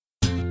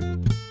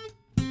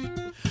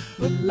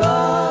La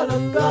la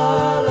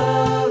la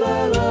la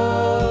la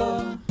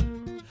la.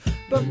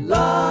 But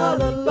la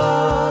la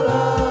la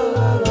la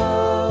la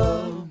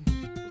la.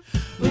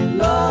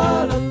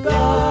 La la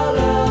la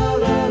la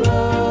la la.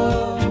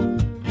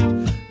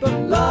 But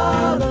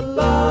la la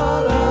la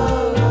la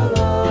la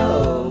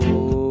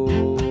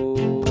la.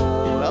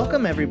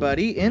 Welcome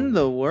everybody in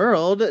the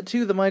world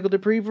to the Michael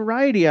Dupree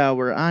Variety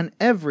Hour on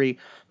every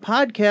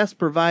podcast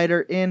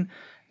provider in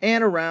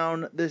and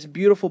around this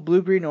beautiful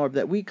blue-green orb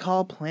that we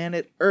call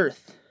planet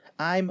Earth.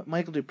 I'm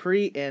Michael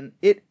Dupree, and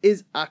it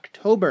is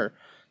October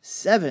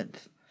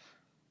 7th.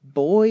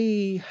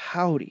 Boy,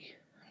 howdy.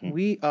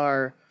 We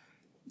are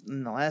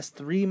in the last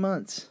 3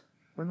 months.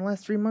 We're in the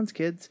last 3 months,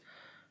 kids.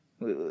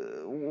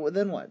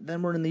 Then what?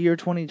 Then we're in the year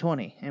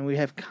 2020, and we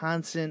have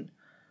constant...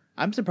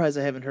 I'm surprised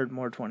I haven't heard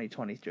more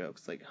 2020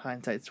 jokes, like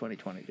hindsight's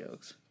 2020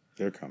 jokes.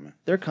 They're coming.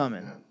 They're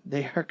coming.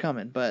 They are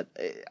coming. But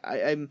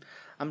I'm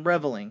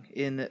reveling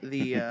in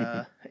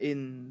the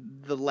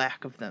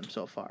lack of them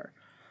so far.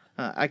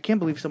 I can't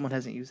believe someone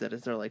hasn't used that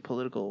as their like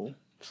political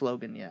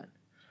slogan yet.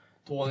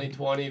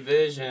 2020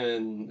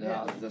 vision.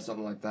 Yeah,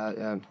 something like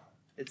that.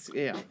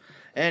 Yeah.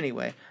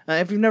 Anyway,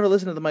 if you've never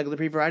listened to the Michael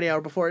Dupree Variety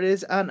Hour before, it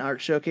is an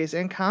art showcase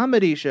and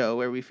comedy show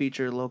where we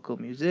feature local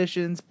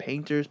musicians,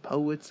 painters,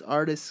 poets,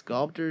 artists,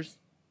 sculptors,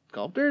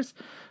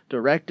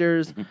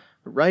 directors,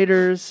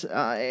 writers,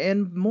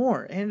 and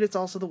more. And it's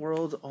also the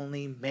world's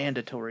only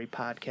mandatory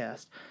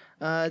podcast.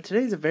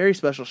 Today's a very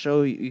special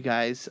show, you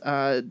guys.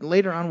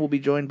 Later on, we'll be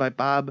joined by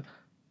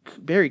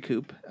Barry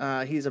Coop.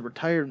 He's a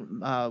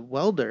retired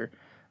welder.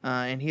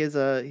 And he's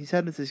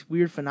had this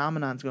weird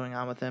phenomenons going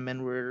on with him,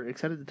 and we're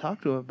excited to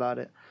talk to him about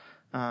it.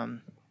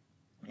 And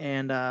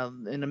in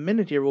a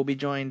minute here, we'll be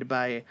joined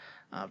by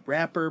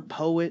rapper,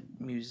 poet,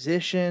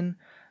 musician,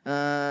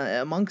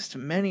 amongst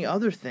many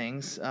other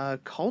things,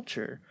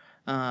 Kulture,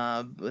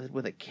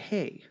 with a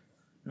K,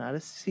 not a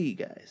C,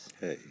 guys.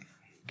 Hey.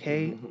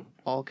 K,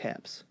 all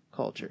caps,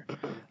 Kulture.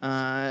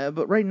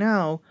 But right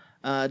now...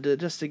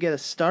 just to get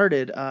us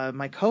started,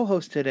 my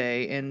co-host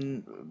today,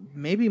 and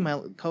maybe my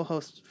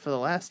co-host for the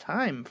last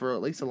time, for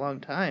at least a long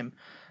time,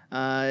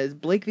 is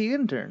Blake the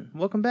Intern.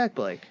 Welcome back,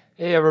 Blake.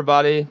 Hey,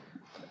 everybody.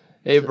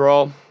 Hey,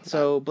 bro.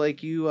 So,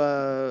 Blake, you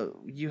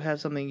have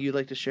something you'd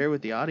like to share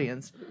with the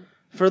audience.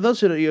 For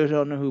those who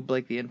don't know who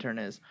Blake the Intern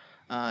is,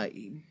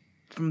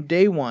 from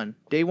day one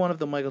of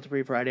the Michael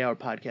Dupree Friday Hour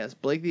podcast,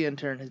 Blake the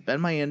Intern has been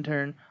my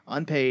intern,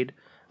 unpaid,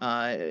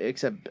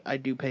 except I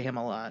do pay him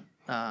a lot.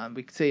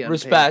 We could say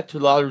unpaid. A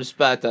lot of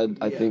respect,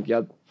 I think,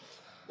 yep.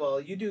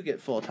 Well, you do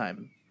get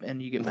full-time,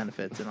 and you get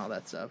benefits and all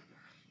that stuff.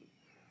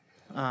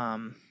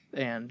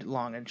 And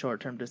long and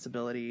short-term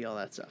disability, all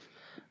that stuff,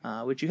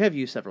 which you have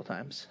used several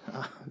times.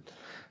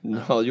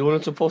 No, you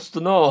weren't supposed to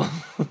know.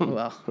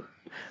 Well,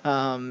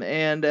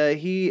 and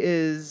he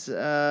is,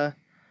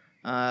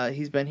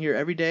 he's been here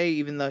every day,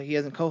 even though he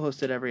hasn't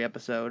co-hosted every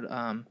episode,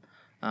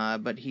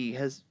 but he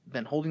has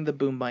been holding the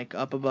boom mic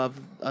up above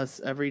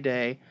us every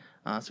day.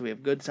 So we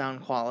have good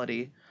sound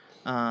quality,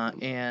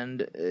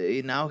 and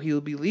now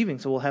he'll be leaving,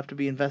 so we'll have to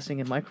be investing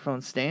in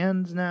microphone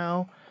stands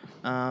now.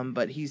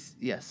 But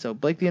so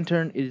Blake the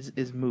Intern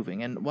is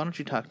moving, and why don't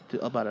you talk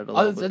about it a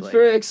little bit? It's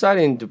very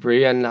exciting,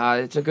 Dupree, and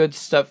it's a good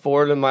step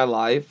forward in my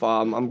life.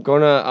 I'll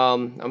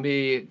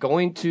be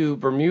going to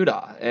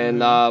Bermuda,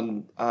 and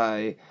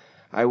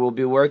I will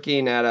be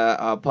working at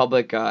a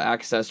public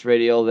access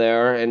radio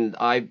there, and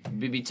I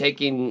will be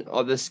taking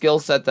the skill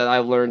set that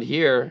I've learned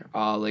here,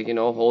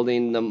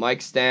 holding the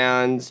mic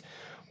stands,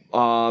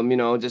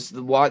 just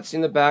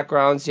watching the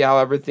background, see how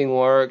everything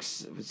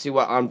works, see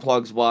what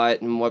unplugs what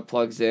and what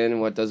plugs in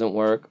and what doesn't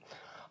work.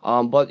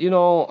 Other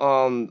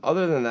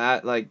than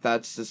that,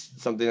 that's just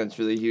something that's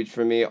really huge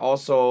for me.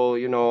 Also,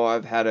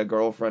 I've had a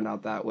girlfriend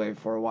out that way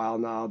for a while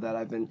now that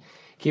I've been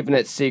keeping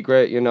it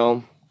secret,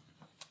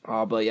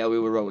 But yeah, we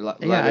were wrote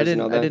letters. Yeah, I did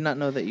not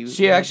know that you.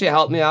 She actually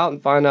helped me out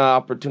and find an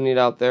opportunity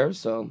out there.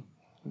 So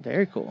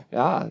very cool.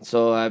 Yeah,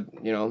 so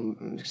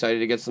I'm excited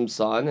to get some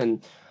sun,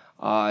 and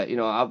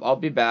I'll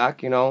be back.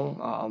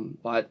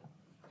 But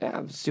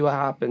yeah, see what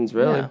happens.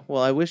 Really. Yeah.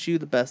 Well, I wish you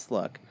the best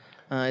luck.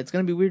 It's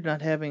going to be weird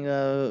not having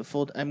a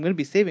full... I'm going to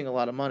be saving a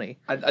lot of money.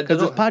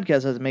 Because this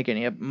podcast doesn't make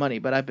any money,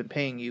 but I've been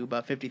paying you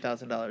about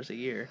 $50,000 a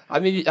year.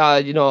 I mean,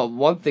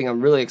 one thing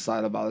I'm really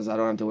excited about is I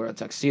don't have to wear a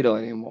tuxedo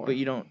anymore. But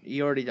you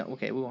already don't...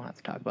 Okay, we won't have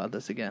to talk about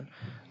this again.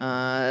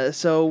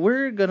 So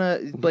we're going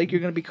to... Blake, you're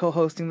going to be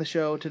co-hosting the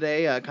show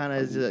today, kind of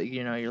as,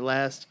 your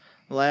last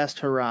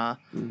hurrah.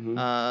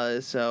 Mm-hmm.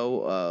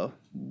 So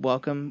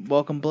welcome,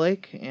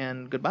 Blake,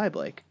 and goodbye,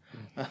 Blake.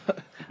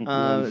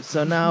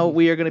 So now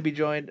we are going to be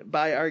joined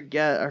by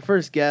our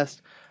first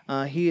guest.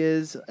 He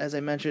is, as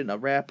I mentioned, a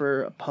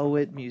rapper, a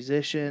poet,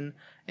 musician,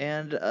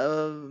 and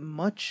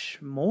much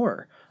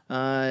more.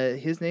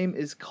 His name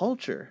is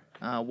Kulture.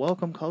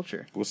 Welcome,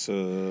 Kulture. What's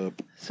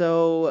up?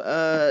 So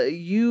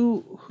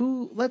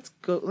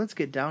let's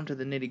get down to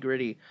the nitty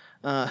gritty.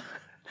 I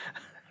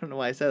don't know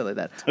why I said it like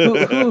that.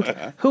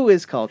 Who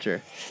is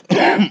Kulture?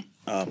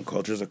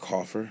 Kulture's a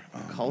cougher.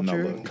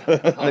 Culture? No,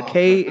 the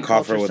K in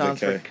cougher Kulture with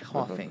sounds a K. for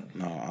coughing.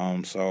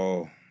 No,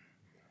 so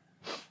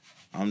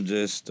I'm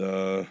just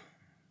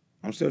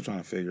I'm still trying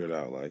to figure it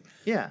out. Like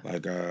Yeah,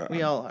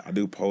 we all are. I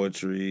do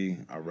poetry,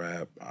 I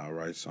rap, I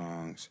write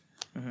songs.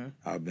 Mm-hmm.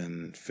 I've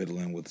been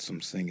fiddling with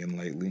some singing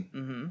lately.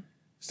 Mm-hmm.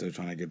 Still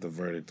trying to get the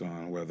verdict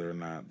on whether or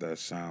not that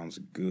sounds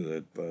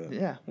good, but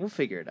Yeah, we'll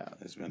figure it out.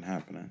 it's been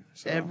happening.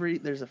 So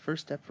There's a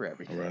first step for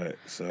everything. right.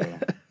 So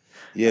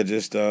yeah,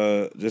 just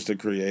a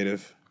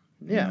creative.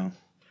 Yeah. You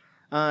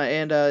know?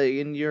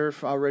 And you're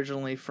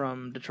originally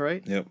from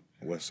Detroit? Yep.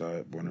 West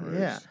Side, born and raised.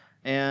 Yeah.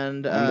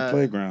 And On the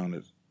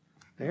playground.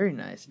 Very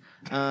nice.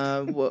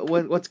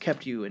 What's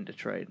kept you in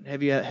Detroit?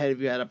 Have you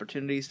had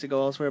opportunities to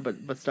go elsewhere,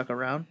 but stuck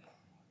around?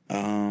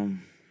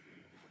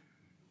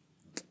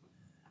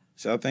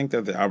 So I think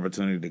that the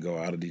opportunity to go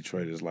out of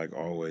Detroit is like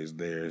always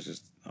there. It's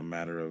just a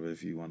matter of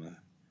if you want to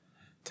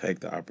take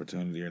the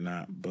opportunity or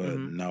not. But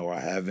no, I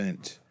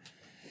haven't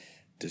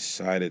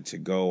decided to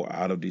go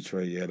out of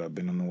Detroit yet. I've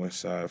been on the West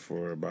Side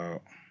for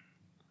about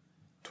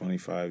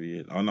 25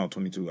 years. Oh no,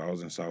 22. I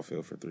was in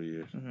Southfield for 3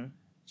 years. Mm-hmm.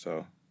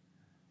 So,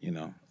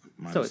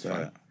 minus So it's that.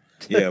 fun.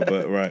 Yeah,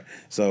 but right.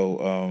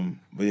 So,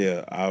 but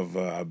yeah,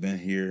 I've been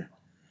here.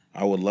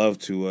 I would love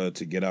to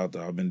get out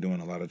there. I've been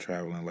doing a lot of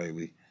traveling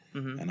lately,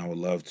 and I would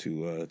love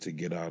to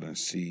get out and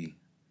see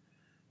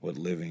what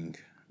living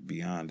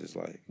beyond is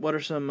like. What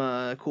are some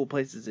cool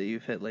places that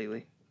you've hit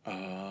lately?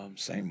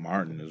 St.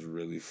 Martin is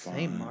really fun.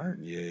 St.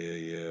 Martin?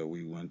 Yeah.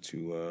 We went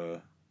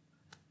to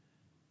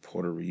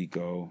Puerto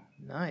Rico.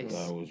 Nice.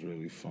 That was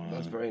really fun.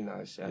 That's very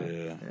nice.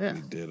 Yeah. Yeah.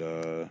 We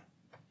did.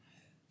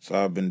 So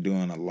I've been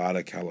doing a lot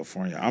of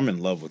California. I'm in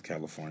love with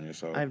California.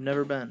 So I've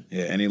never been.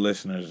 yeah, any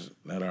listeners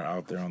that are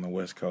out there on the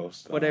West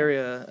Coast. What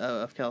area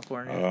of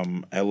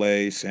California?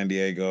 L.A., San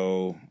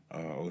Diego,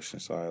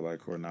 Oceanside, like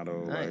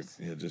Coronado. Nice.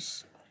 Like, yeah,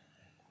 just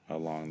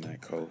along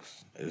that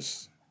coast.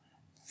 It's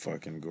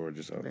fucking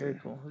gorgeous out Very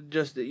there. cool.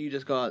 You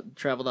just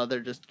traveled out there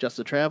just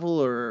to travel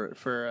or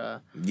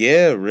for?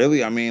 Yeah,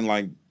 really. I mean,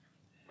 like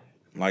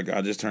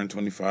I just turned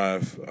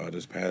 25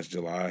 this past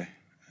July,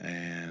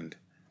 and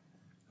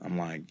I'm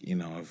like,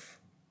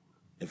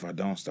 if I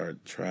don't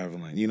start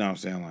traveling, you know what I'm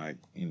saying? Like,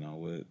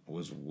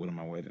 what am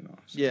I waiting on?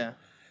 Yeah.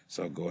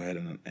 So go ahead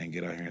and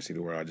get out here and see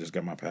the world. I just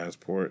got my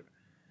passport.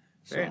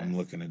 So Very I'm nice.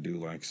 looking to do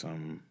like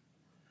some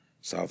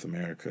South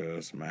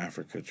America, some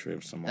Africa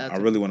trips. That's I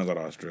really want to go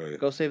to Australia.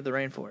 Go save the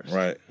rainforest.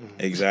 Right.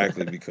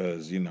 Exactly,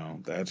 because,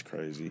 that's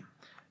crazy.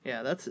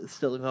 Yeah, that's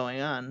still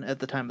going on at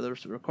the time of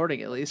the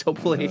recording, at least.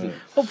 Hopefully, Right.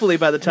 hopefully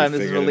by the time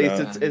this is figured it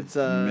released,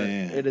 out.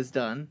 Man. it is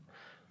done.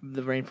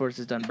 The rainforest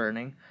is done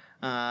burning.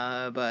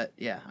 But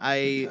yeah,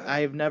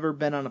 I've never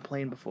been on a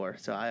plane before,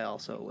 so I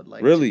also would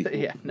like. Really? To,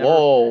 yeah. Never,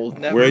 Whoa.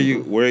 never.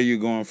 Where are you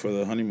going for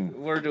the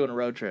honeymoon? We're doing a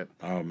road trip.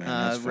 Oh man,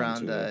 that's fun around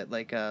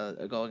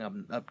too.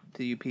 going up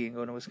to UP and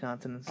going to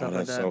Wisconsin and stuff Oh,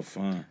 that's like that. so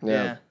fun.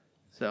 Yeah.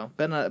 So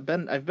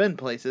I've been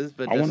places,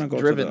 but I want just to go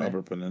to driven the there.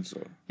 Upper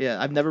Peninsula. Yeah,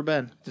 I've never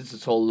been. It's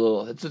its whole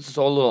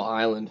little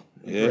island.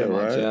 Yeah, pretty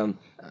much,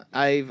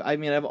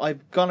 right.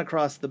 I've gone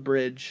across the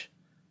bridge,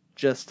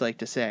 just like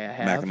to say I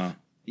have. Mackinac.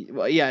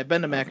 Well, yeah, I've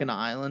been to Mackinac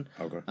Island.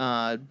 Okay.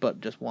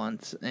 But just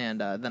once, and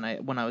then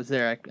when I was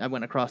there, I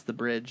went across the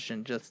bridge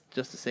and just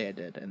to say I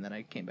did, and then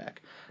I came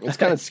back. It's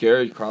kind of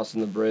scary crossing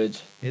the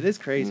bridge. It is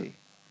crazy.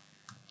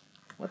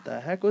 What the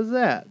heck was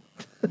that?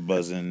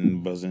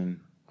 Buzzing.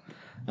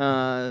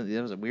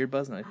 There was a weird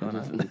buzz noise going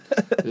on.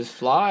 There's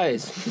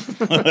flies.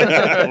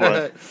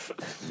 Right.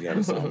 You got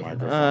a sound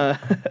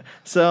microphone.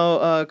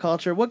 So,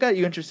 Culture, what got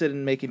you interested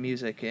in making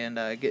music and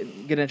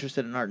get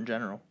interested in art in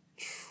general?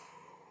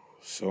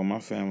 So my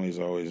family's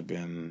always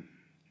been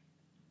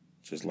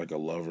just like a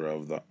lover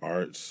of the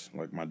arts.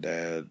 Like my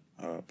dad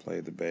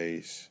played the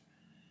bass.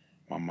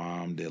 My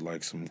mom did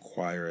like some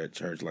choir at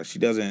church. Like she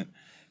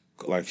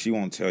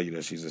won't tell you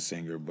that she's a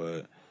singer,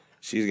 but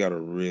she's got a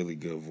really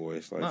good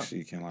voice. Like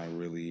she can like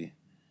really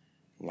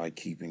like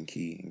keep in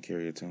key and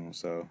carry a tune.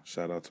 So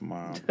shout out to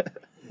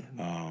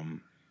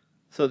Mom.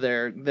 So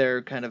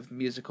they're kind of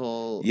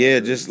musical. Yeah,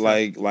 just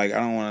like I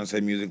don't want to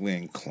say musically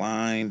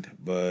inclined,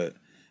 but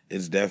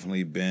it's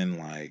definitely been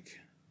like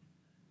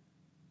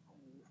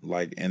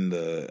in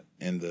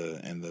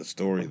the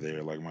story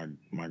there. Like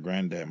my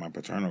granddad, my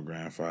paternal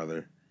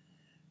grandfather,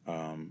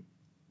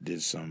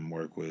 did some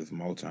work with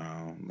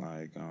Motown.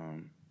 Like,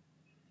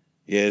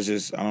 yeah, it's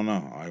just I don't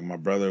know. Like my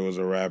brother was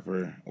a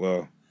rapper.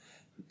 Well,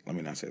 let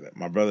me not say that.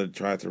 My brother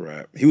tried to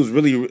rap. He was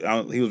really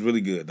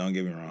good. Don't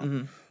get me wrong,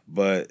 Mm-hmm.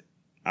 but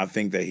I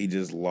think that he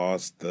just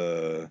lost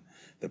the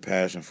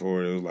passion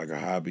for it. It was like a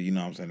hobby, you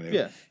know what I'm saying?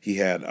 Yeah. He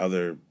had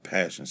other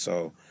passions.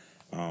 So,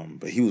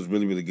 but he was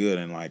really, really good.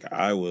 And like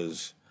I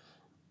was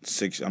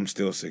I'm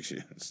still 6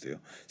 years,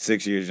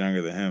 6 years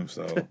younger than him.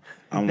 So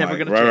I'm Never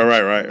like, gonna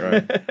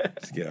right.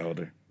 Just get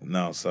older.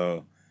 No,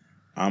 so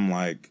I'm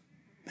like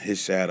his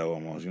shadow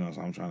almost, you know,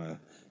 so I'm trying to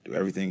do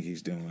everything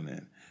he's doing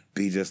and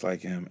be just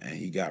like him. And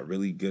he got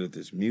really good at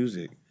this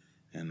music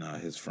and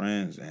his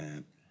friends.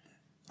 And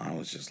I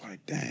was just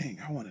like, dang,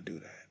 I want to do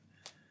that.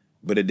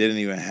 But it didn't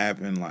even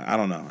happen. Like, I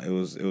don't know. It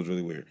was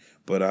really weird.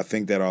 But I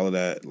think that all of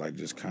that, like,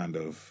 just kind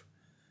of,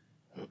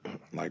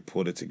 like,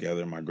 pulled it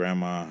together. My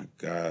grandma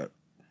got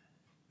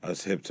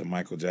us hip to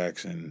Michael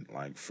Jackson,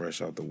 like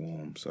fresh out the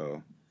womb.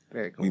 So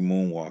Very cool. we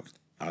moonwalked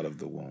out of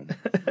the womb.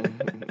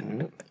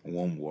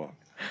 Womb walk.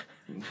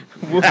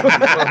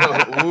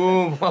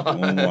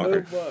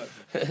 Moonwalker.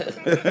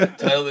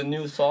 Title the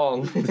new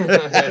song.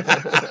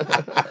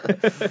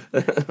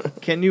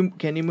 Can you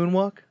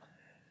moonwalk?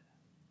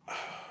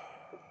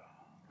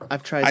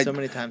 I've tried so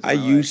many times. I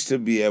used to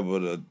be able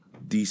to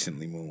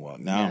decently moonwalk.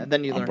 Now, yeah,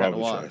 then you learn how to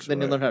walk. Trash,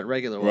 then you learn how to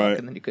regular walk, right.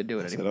 and then you could do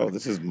it I said, anymore. "Oh,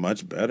 this is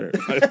much better.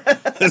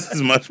 This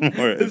is much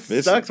more efficient."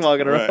 It sucks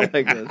walking around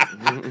like this.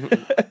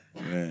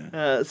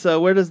 Yeah. So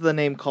where does the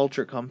name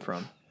Culture come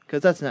from?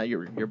 Because that's not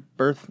your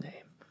birth name.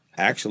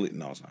 Actually,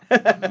 no, it's not.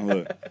 No,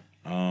 look,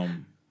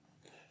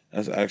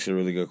 that's actually a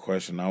really good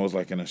question. I was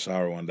like in the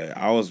shower one day.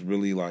 I was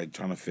really like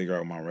trying to figure out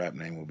what my rap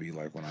name would be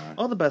like when I.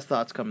 All the best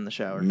thoughts come in the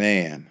shower.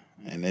 Man,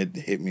 and it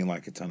hit me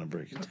like a ton of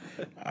bricks.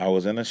 I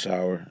was in the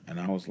shower and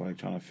I was like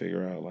trying to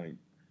figure out like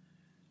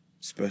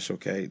Special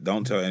K.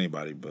 Don't tell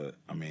anybody, but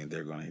I mean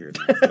they're gonna hear it.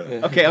 But,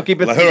 Okay, I'll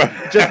keep it like,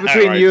 just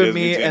between right, you just and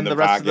me between and the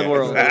rest of the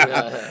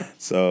podcast. world.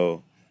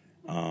 So,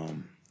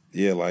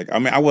 yeah, like I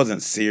mean, I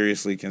wasn't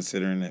seriously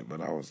considering it,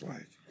 but I was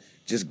like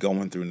just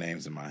going through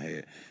names in my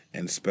head,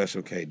 and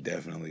Special K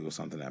definitely was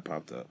something that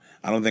popped up.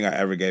 I don't think I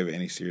ever gave it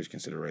any serious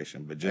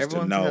consideration, but just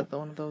Everyone's to know, got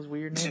one of those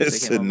weird names.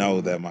 just they to came up know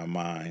with. that my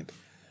mind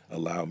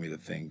allowed me to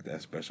think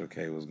that Special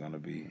K was gonna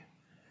be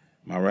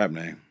my rap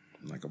name,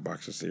 like a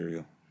box of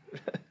cereal.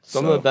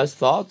 Some of the best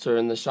thoughts are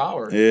in the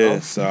shower. Yeah,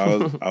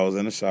 so I was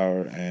in the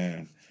shower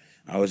and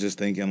I was just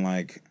thinking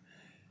like,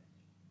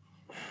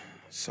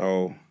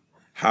 so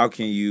how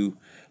can you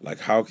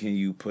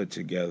put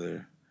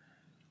together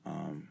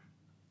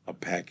a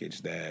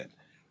package that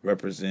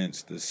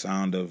represents the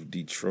sound of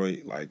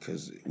Detroit, like,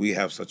 because we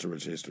have such a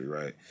rich history,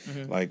 right?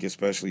 Mm-hmm. Like,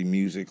 especially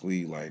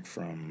musically, like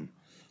from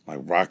like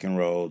rock and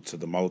roll to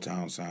the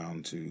Motown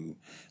sound to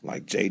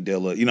like Jay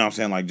Dilla, you know what I'm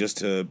saying? Like just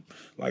to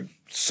like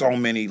so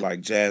many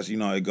like jazz, you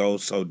know, it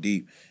goes so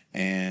deep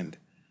and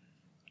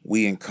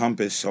we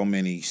encompass so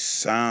many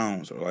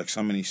sounds or like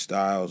so many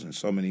styles and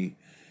so many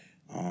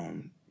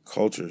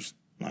cultures,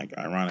 like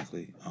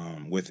ironically,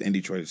 within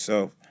Detroit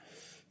itself.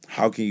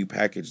 How can you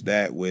package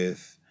that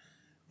with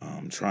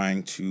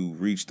trying to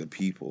reach the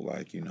people,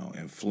 like, you know,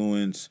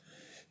 influence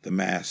the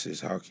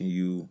masses? How can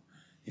you,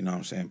 you know what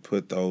I'm saying,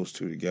 put those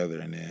two together?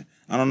 And then,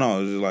 I don't know,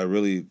 it was just like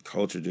really,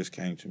 culture just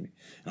came to me.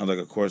 And I was like,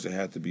 of course it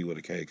had to be with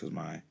a K because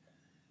my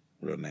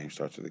real name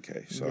starts with a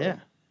K. So yeah.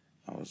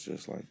 I was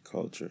just like,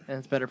 culture. And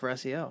it's better for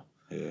SEO.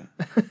 Yeah.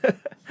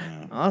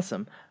 Yeah.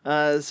 Awesome.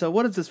 So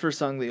what is this first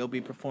song that you'll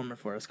be performing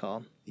for us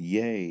called?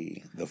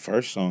 Yay. The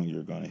first song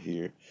you're going to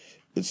hear,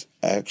 it's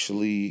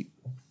actually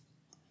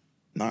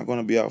not going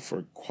to be out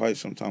for quite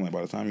some time. Like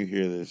by the time you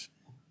hear this,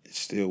 it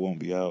still won't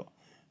be out.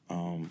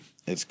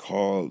 It's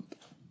called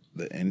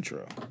The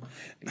Intro.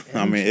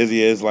 I mean,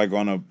 it's like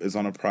it's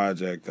on a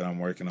project that I'm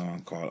working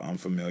on called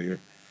Unfamiliar,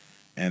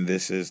 and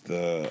this is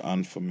the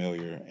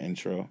Unfamiliar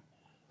intro,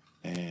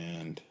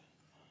 and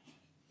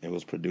it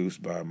was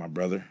produced by my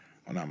brother.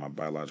 Well, not my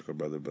biological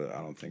brother, but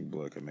I don't think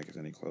blood could make us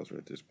any closer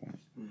at this point.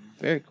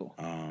 Very cool.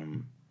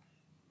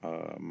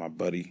 My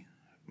buddy,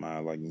 my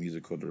like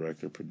musical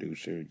director,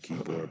 producer,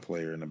 keyboard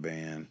player in the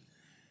band,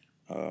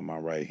 my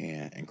right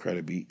hand, and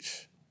Credit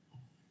Beats.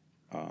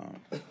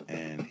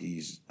 And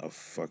he's a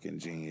fucking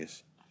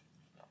genius.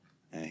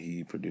 And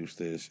he produced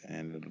this,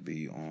 and it'll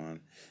be on,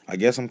 I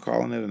guess I'm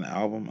calling it an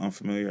album,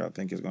 Unfamiliar. I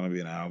think it's going to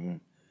be an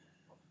album.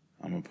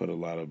 I'm going to put a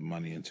lot of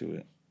money into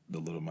it. The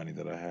little money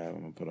that I have,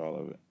 I'm going to put all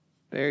of it.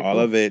 Very all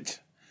cool. of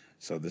it.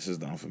 So this is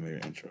the Unfamiliar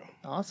intro.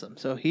 Awesome.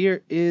 So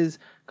here is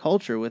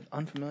Culture with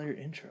Unfamiliar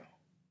Intro.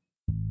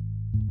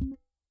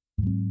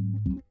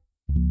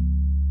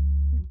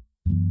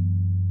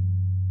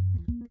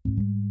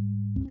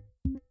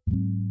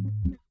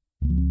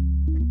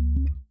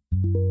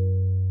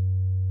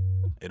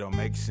 It don't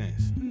make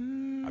sense.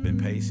 I've been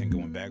pacing,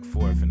 going back and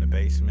forth in the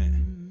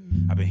basement.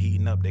 I've been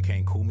heating up, they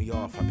can't cool me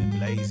off, I've been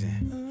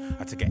blazing.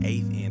 I took an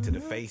eighth end to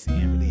the face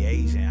end, really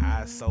Asian.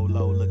 Eyes so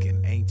low,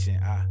 looking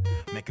ancient. I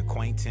make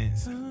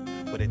acquaintance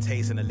with a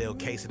taste and a little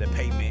case of the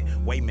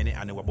pavement. Wait a minute,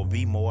 I knew I would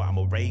be more, I'm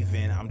a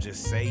raven, I'm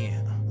just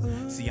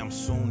saying. See, I'm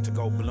soon to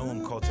go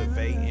bloom,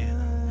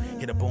 cultivating.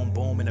 Hit a boom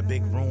boom in a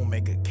big room,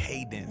 make a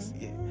cadence,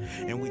 yeah.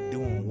 And we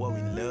doing what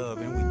we love,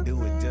 and we do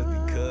it just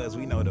because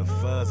we know the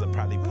fuzz will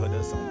probably put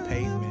us on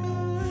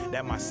pavement.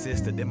 That my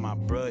sister, then my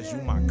bruh,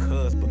 you my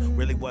cuz, but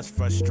really what's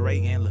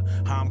frustrating, look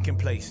how I'm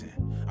complacent.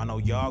 I know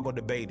y'all go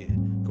debate it,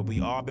 cause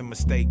we all been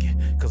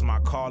mistaken. Cause my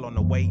call on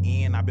the way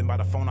in, I've been by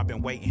the phone, I've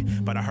been waiting.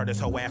 But I heard this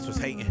whole ass was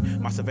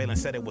hating. My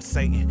surveillance said it was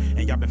Satan,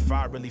 and y'all been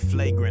fired really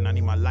flagrant. I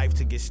need my life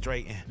to get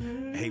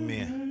straightened.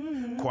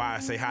 Amen.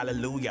 Choir say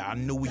hallelujah. I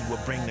knew we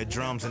would bring the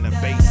drums and the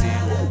bass in.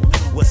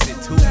 What's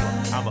it to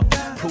you? I'ma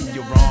prove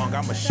you wrong,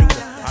 I'm a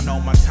shooter. I know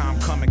my time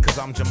coming cause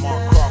I'm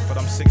Jamal Crawford.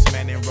 I'm 6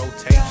 man in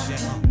rotation.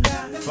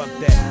 Fuck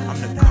that,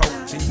 I'm the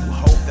coach and you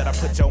hope that I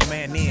put your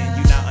man in.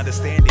 You not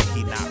understanding,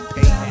 he not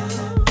paying.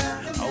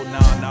 Oh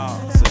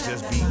no, so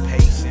just be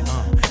patient.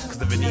 Cause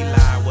the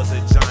Vanilla was a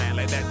giant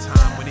like that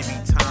time when it be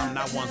time.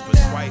 not once but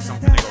twice. I'm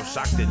finna go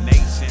shock the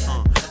nation.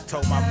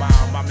 Told my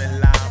mom I'm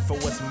in line for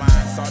what's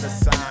mine. Saw the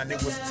sign,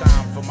 it was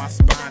time for my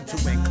spine to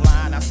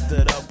incline. I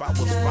stood up, I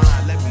was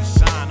fine. Let me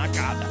shine. I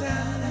got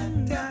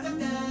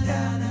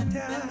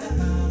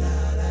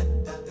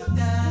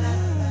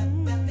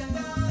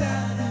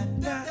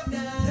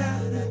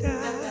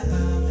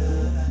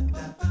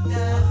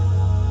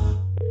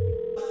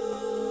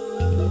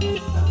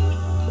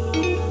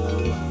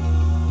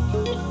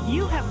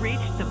You have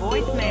reached the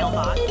voicemail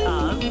box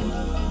of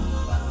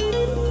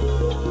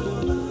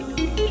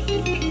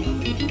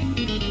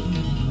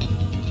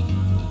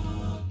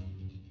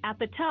At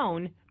the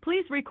tone,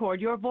 please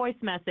record your voice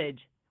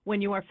message.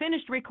 When you are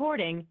finished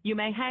recording, you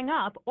may hang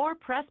up or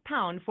press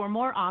pound for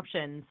more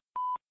options.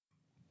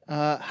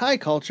 Hi,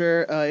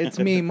 Culture. It's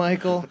me,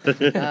 Michael.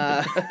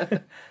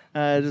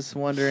 Just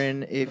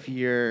wondering if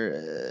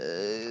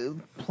you're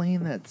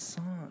playing that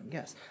song.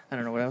 Yes. I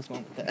don't know what I was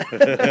going with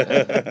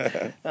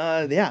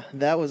that. Yeah,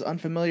 that was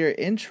Unfamiliar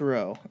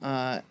Intro.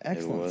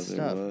 Excellent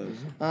stuff. It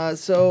was.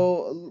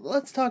 So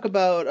let's talk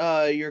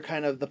about your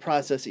kind of the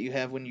process that you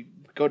have when you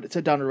go to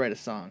sit down to write a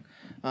song.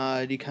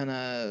 Do you kind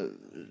of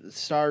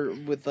start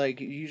with, like,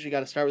 you usually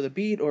got to start with a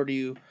beat, or do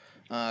you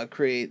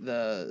create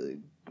the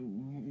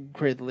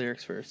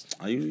lyrics first?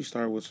 I usually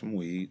start with some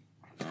weed.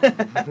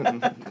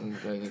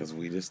 Because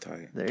weed is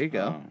tight. There you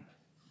go.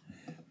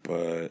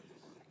 But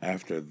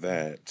after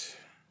that,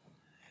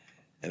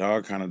 it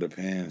all kind of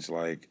depends.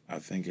 Like, I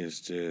think it's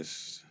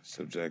just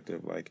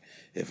subjective. Like,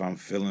 if I'm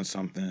feeling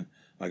something,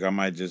 like I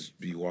might just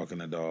be walking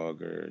the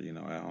dog or,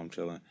 at home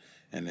chilling,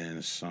 and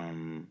then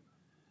some,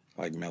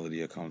 like, melody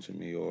will come to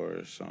me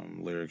or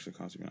some lyrics will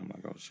come to me. I'm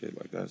like, oh, shit,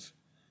 like, that's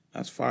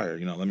fire.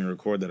 Let me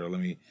record that or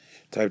let me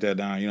type that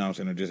down, what I'm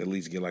saying, or just at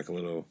least get, like, a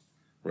little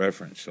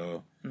reference.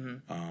 So,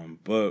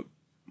 but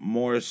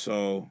more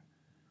so,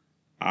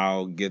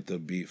 I'll get the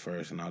beat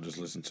first and I'll just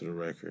listen to the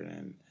record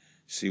and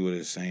see what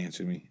it's saying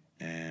to me.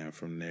 And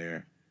from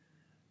there,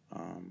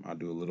 I'll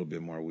do a little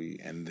bit more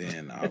weed, and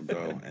then I'll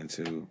go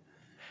into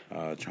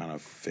trying to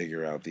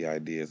figure out the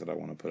ideas that I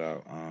want to put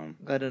out.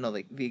 I don't know,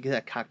 like, the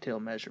exact cocktail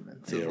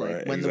measurements of, like,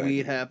 right, when exactly. the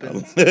weed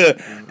happens.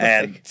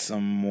 Add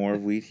some more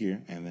weed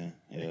here, and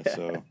then,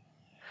 so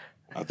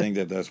I think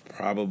that's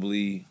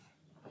probably...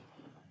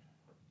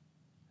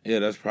 Yeah,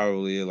 that's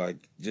probably it, like,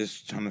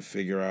 just trying to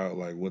figure out,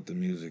 like, what the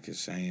music is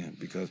saying,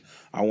 because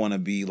I want to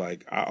be,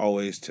 like, I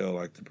always tell,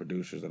 like, the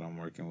producers that I'm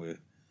working with,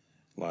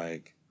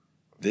 like,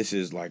 this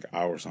is, like,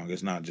 our song.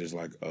 It's not just,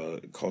 like, a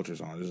Culture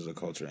song. This is a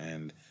Culture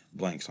and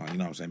blank song, you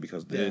know what I'm saying?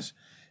 Because this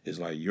is,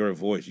 like, your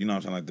voice, you know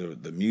what I'm saying?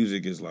 Like, the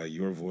music is, like,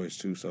 your voice,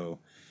 too, so,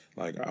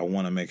 like, I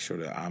want to make sure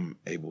that I'm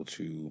able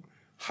to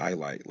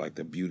highlight, like,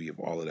 the beauty of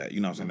all of that,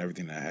 you know what I'm saying?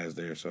 Everything that has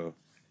there, so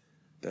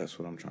that's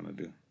what I'm trying to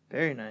do.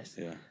 Very nice.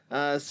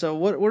 Yeah. So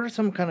what are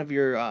some kind of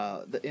your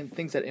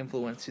things that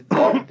influence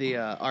the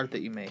art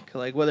that you make?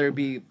 Like, whether it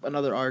be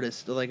another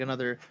artist, like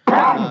another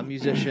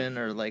musician,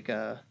 or like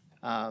a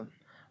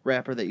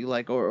rapper that you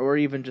like, or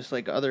even just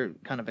like other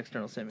kind of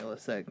external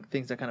stimulus,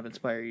 things that kind of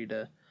inspire you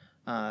to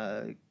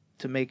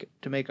make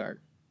art.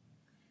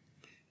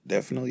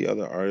 Definitely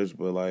other artists,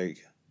 but,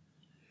 like,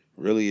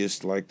 really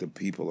it's like the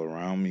people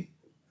around me.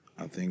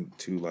 I think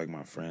too, like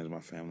my friends, my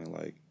family,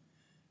 like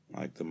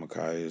the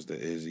Makayas, the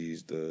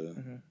Izzies,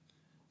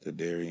 the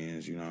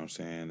Darians, you know what I'm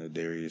saying? The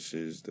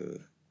Dariuses, the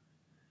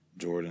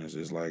Jordans.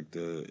 It's like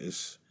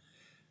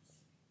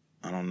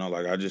I don't know,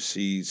 like I just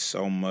see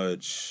so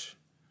much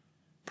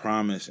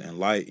promise and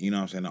light, you know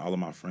what I'm saying, to all of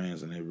my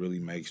friends, and it really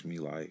makes me,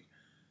 like,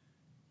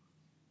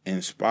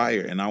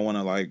 inspired. And I want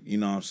to, like, you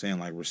know what I'm saying,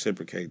 like,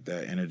 reciprocate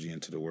that energy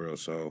into the world.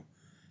 So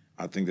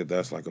I think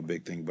that's, like, a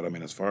big thing. But, I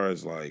mean, as far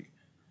as, like,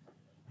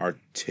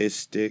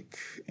 artistic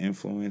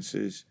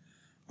influences,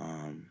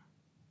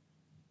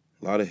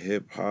 a lot of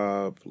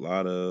hip-hop, a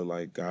lot of,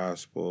 like,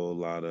 gospel, a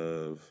lot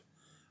of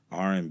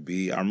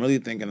R&B. I'm really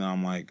thinking that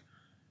I'm, like,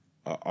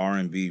 a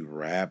R&B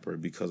rapper,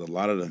 because a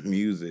lot of the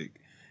music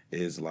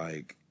is,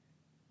 like,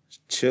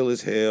 chill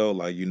as hell.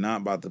 Like, you're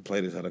not about to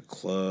play this at a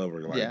club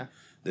or, like,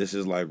 this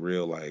is, like,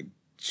 real, like,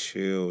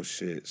 chill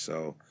shit.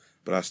 So,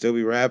 but I still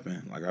be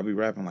rapping. Like, I be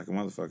rapping like a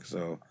motherfucker.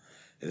 So,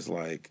 it's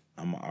like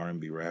I'm an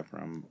R&B rapper.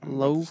 I'm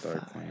about to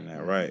start playing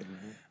that. Right.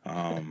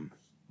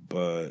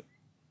 But...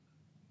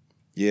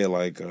 yeah,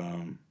 like,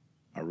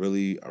 I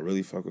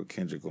really fuck with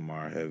Kendrick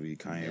Lamar heavy,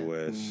 Kanye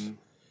West,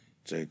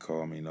 J.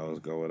 Cole, those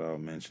go without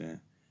mention.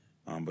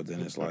 But then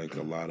it's, like,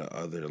 a lot of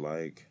other,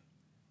 like,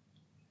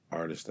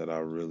 artists that I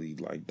really,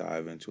 like,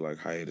 dive into, like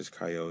Hiatus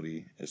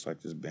Coyote. It's,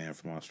 like, this band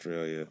from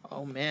Australia.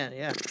 Oh, man,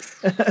 yeah.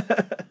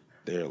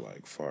 They're,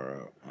 like, far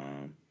out.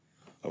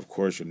 Of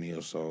course, your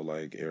neo soul,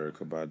 like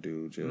Erykah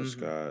Badu, Jill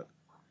Scott.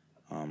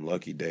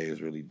 Lucky Day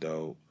is really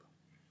dope.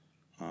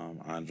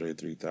 Andre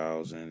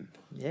 3000.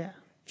 Yeah.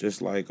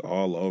 Just, like,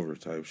 all over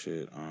type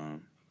shit.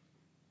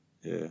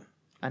 Yeah.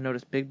 I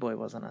noticed Big Boy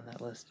wasn't on that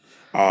list.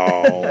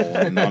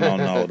 Oh,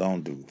 no,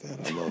 don't do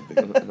that. I love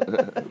Big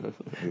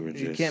Boy.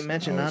 You can't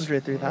mention Andre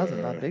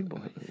 3000, not Big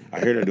Boy. I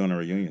hear they're doing a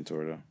reunion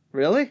tour, though.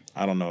 Really?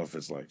 I don't know if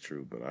it's like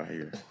true, but I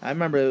hear. I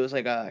remember it was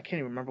like I can't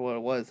even remember what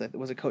it was.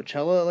 Was it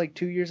Coachella like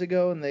 2 years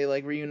ago, and they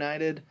like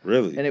reunited?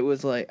 Really? And it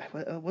was like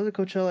was it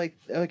Coachella? Like,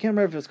 I can't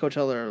remember if it was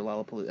Coachella or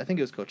Lollapalooza. I think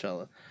it was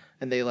Coachella.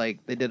 And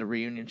they did a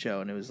reunion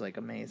show, and it was like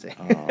amazing.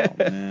 Oh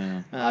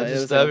man. It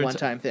was like a one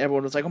time thing.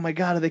 Everyone was like, "Oh my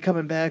god, are they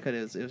coming back?" And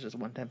it was just a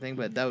one time thing.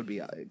 But that would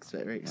be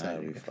very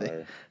exciting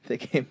if they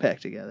came back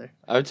together.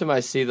 Every time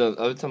I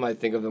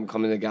think of them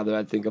coming together,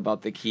 I think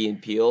about the Key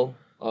and Peele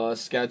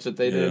sketch that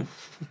they did.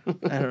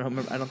 I don't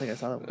remember. I don't think I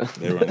saw that one.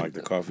 They were in like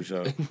the coffee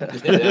shop.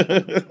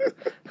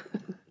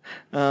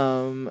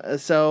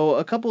 So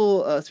a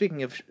couple.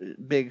 Speaking of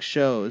big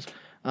shows,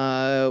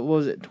 what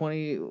was it?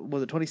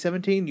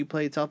 2017? You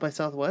played South by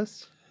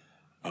Southwest.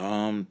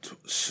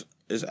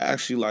 It's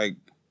actually like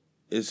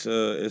it's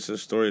a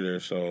story there.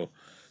 So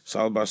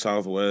South by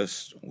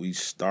Southwest, we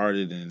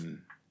started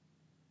in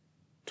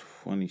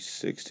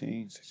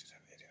 2016, 16, 17,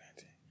 18,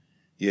 19.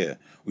 Yeah,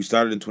 we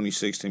started in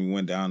 2016. We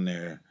went down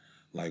there,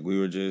 like we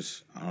were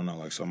just, I don't know,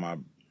 like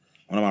one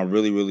of my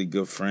really, really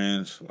good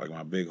friends, like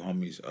my big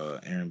homies,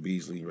 Aaron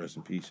Beasley, rest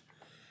in peace.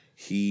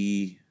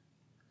 He,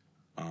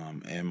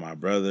 and my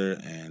brother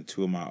and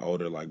two of my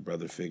older like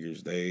brother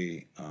figures,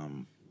 they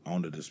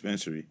owned a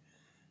dispensary,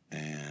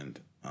 and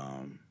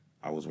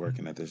I was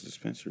working at this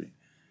dispensary,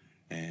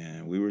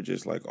 and we were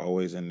just like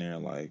always in there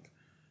like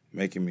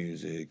making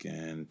music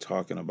and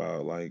talking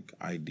about like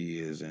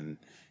ideas and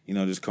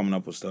just coming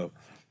up with stuff.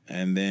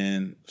 And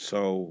then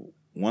so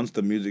once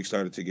the music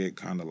started to get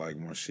kind of like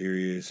more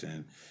serious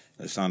and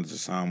it started to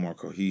sound more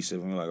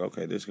cohesive, and we were like,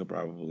 okay, this could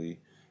probably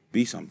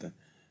be something.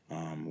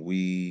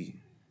 We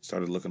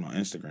started looking on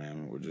Instagram,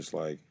 and we're just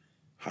like,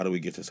 how do we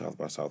get to South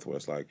by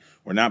Southwest? Like,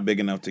 we're not big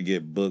enough to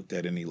get booked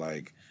at any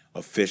like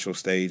official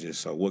stages,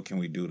 so what can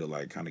we do to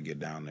like kind of get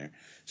down there?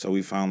 So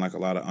we found like a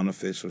lot of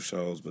unofficial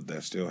shows, but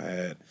that still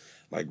had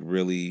like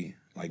really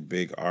like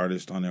big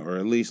artists on it, or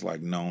at least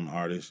like known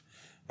artists.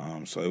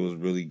 So it was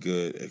really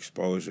good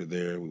exposure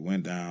there. We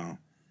went down,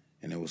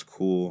 and it was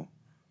cool.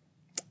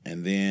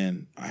 And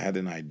then I had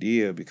an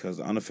idea, because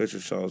the unofficial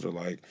shows are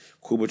like,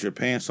 cool, but you're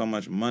paying so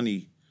much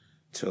money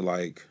to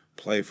like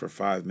play for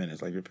 5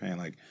 minutes. Like, you're paying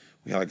like,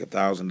 we had like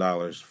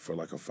 $1,000 for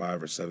like a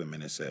 5 or 7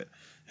 minute set.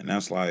 And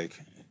that's like,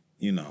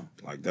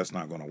 like that's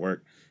not going to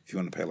work if you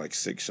want to pay like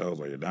 6 shows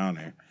while you're down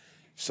there.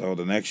 So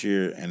the next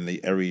year and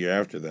every year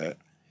after that,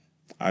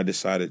 I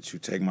decided to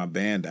take my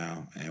band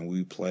down and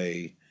we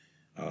play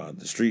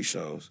the street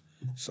shows.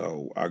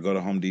 So I go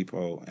to Home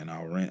Depot and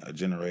I'll rent a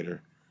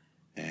generator,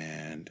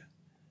 and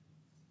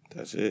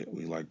that's it.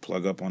 We like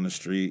plug up on the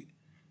street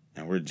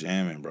and we're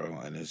jamming, bro.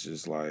 And it's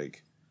just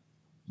like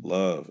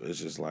love. It's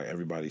just like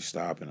everybody's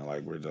stopping and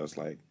like we're just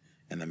like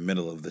in the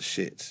middle of the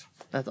shits.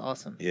 That's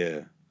awesome.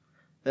 Yeah.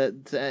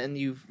 And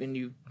you've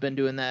been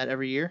doing that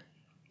every year?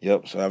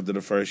 Yep. So after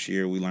the first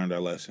year, we learned our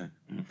lesson,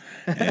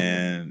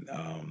 and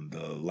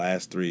the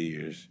last 3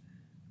 years,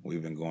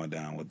 we've been going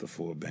down with the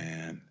full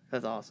band.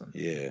 That's awesome.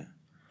 Yeah,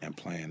 and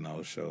playing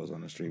those shows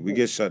on the street. We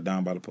get shut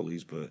down by the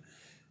police, but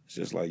it's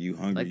just like, you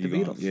hungry, like the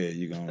Beatles.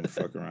 you're gonna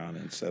fuck around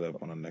and set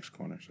up on the next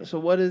corner. So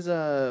what is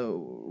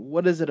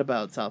it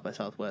about South by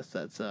Southwest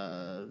that's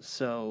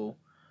so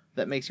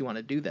that makes you want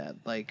to do that?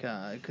 Like,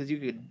 because you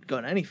could go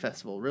to any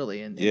festival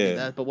really and do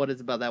that, but what is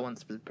about that one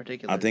in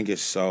particular? I think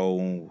it's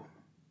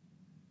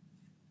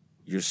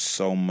you're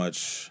so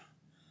much,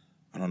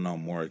 I don't know,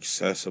 more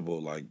accessible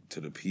like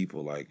to the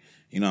people. Like,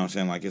 you know what I'm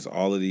saying? Like, it's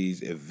all of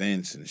these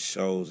events and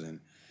shows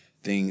and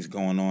things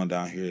going on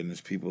down here, and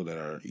there's people that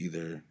are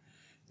either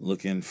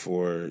looking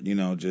for,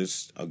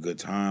 just a good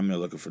time. They're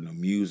looking for new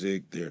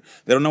music. They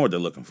don't know what they're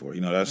looking for.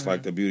 That's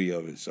like the beauty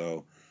of it.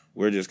 So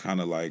we're just kind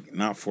of like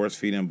not force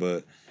feeding,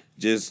 but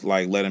just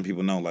like letting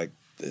people know like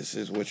this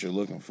is what you're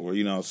looking for.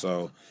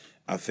 So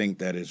I think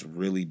that it's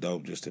really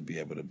dope just to be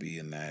able to be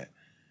in that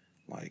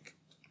like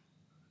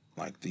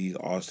these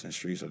Austin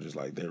streets are just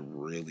like, they're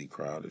really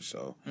crowded.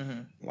 So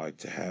like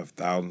to have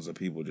thousands of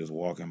people just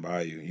walking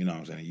by you, you know what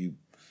I'm saying? You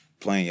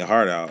playing your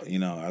heart out,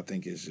 I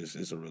think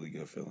it's a really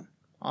good feeling.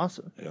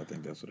 Awesome. Yeah, I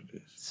think that's what it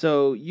is.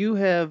 So you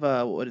have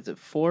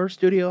 4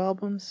 studio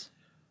albums?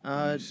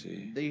 Let me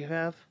see. That you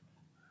have?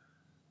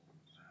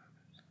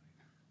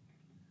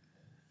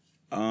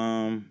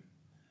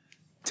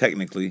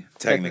 Technically,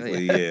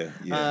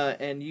 yeah.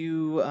 And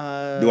you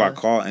do I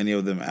call any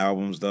of them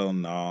albums though?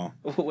 No.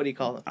 What do you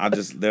call them?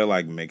 they're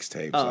like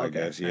mixtapes, I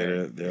guess. Yeah,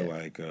 right. they're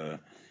like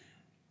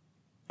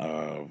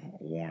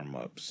warm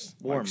ups,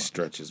 like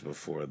stretches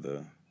before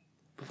the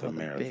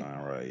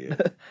marathon, right?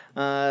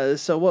 Yeah.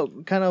 So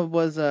what kind of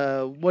was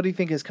what do you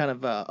think has kind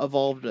of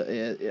evolved?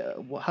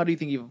 How do you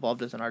think you've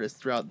evolved as an artist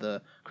throughout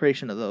the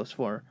creation of those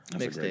 4 mixtapes?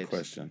 That's a great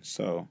question.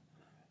 So,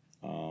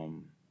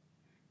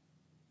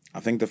 I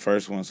think the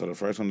first one was the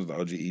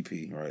OG EP,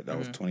 right? That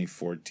was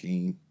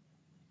 2014.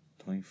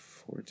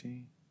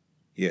 2014?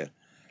 Yeah.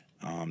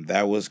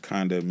 That was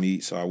kind of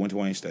me. So I went to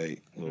Wayne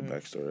State, a little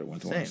backstory.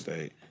 Went to Wayne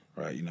State,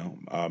 right?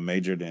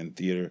 Majored in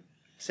theater.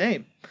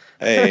 Same.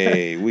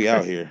 Hey, we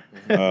out here.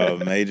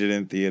 Majored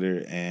in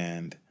theater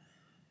and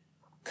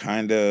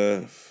kind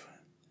of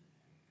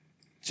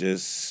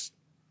just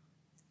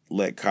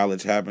let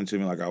college happen to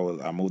me. Like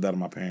I moved out of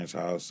my parents'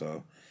 house,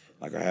 so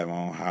like I had my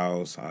own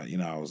house. I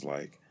was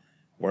like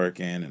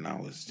working, and I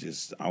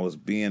was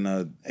being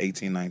a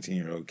 18,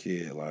 19-year-old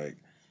kid, like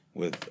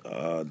with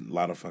a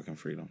lot of fucking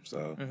freedom.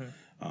 So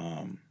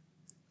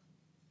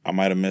I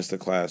might have missed a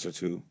class or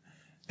two,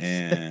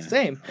 and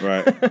Same.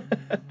 right,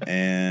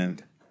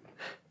 and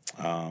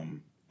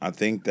I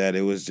think that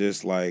it was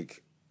just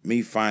like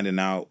me finding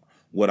out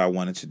what I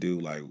wanted to do,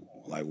 like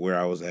where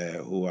I was at,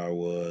 who I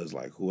was,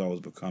 like who I was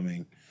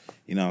becoming,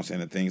 you know what I'm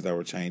saying, the things that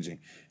were changing.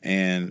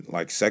 And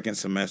like second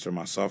semester,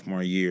 my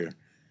sophomore year,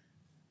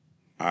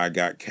 I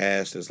got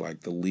cast as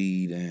like the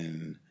lead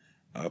in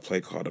a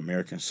play called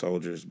American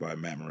Soldiers by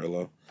Matt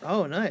Murillo.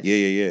 Oh, nice. Yeah.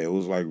 It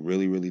was like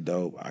really, really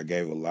dope. I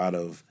gave a lot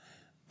of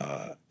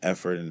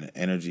effort and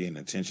energy and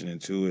attention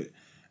into it.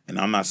 And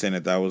I'm not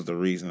saying that was the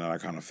reason that I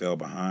kind of fell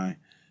behind,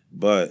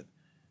 but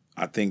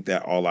I think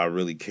that all I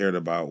really cared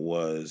about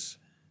was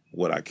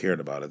what I cared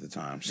about at the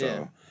time.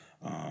 So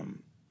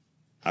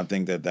I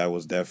think that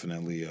was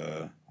definitely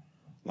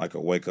like a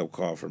wake-up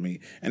call for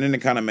me. And then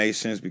it kind of made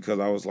sense because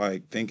I was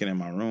like thinking in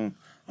my room,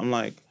 I'm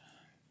like,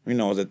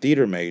 as a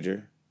theater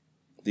major,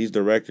 these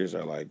directors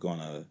are like going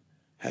to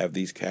have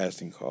these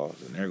casting calls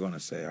and they're going to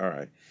say, all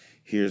right,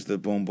 here's the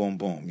boom, boom,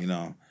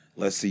 boom,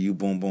 let's see you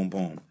boom, boom,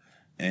 boom.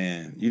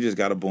 And you just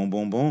got to boom,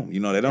 boom, boom.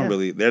 They don't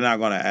really, they're not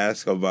going to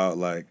ask about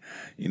like,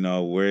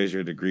 where's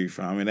your degree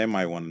from? I mean, they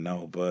might want to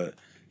know, but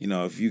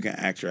if you can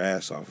act your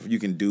ass off, if you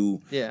can do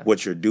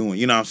what you're doing,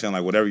 you know what I'm saying?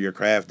 Like whatever your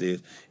craft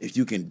is, if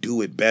you can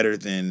do it better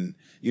than,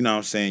 you know what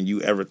I'm saying,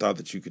 you ever thought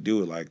that you could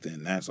do it like,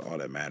 then that's all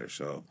that matters.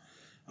 So,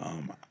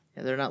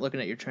 they're not looking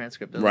at your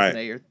transcript. They're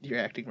looking at your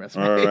acting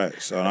resume. All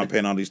right. So I'm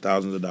paying all these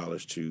thousands of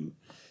dollars to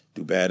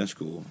do bad in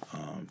school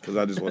because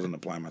I just wasn't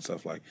applying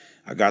myself. Like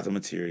I got the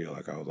material.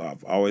 Like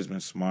I've always been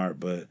smart,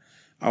 but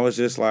I was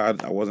just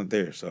like I wasn't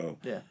there. So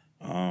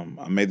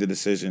I made the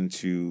decision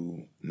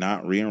to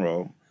not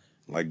re-enroll.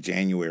 Like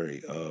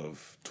January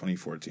of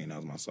 2014, that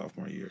was my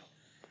sophomore year,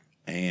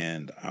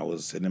 and I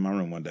was sitting in my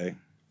room one day,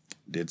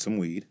 did some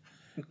weed,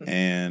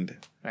 and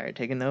all right,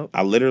 take a note.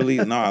 I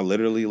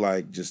literally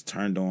like just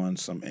turned on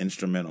some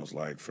instrumentals,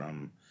 like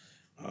from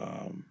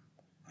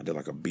I did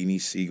like a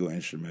Beanie Siegel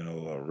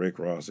instrumental, a Rick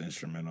Ross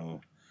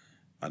instrumental.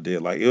 I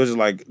did like, it was just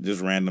like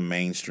just random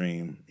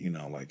mainstream,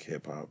 like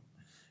hip hop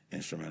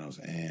instrumentals.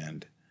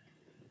 And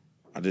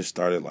I just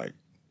started like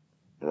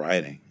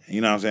writing.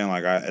 You know what I'm saying?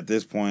 Like at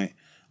this point,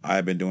 I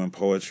had been doing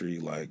poetry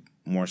like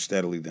more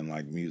steadily than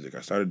like music.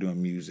 I started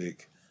doing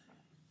music,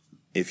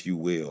 if you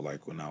will,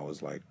 like when I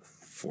was like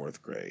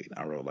fourth grade.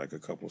 I wrote like a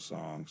couple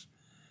songs,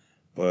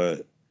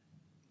 but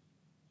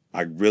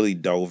I really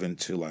dove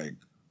into like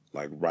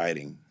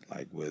writing,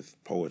 like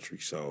with poetry.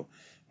 So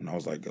when I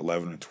was like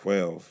 11 or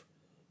 12,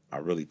 I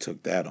really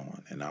took that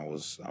on, and I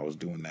was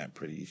doing that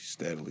pretty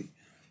steadily.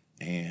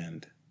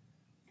 And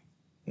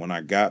when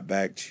I got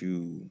back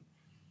to,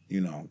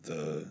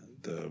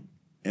 the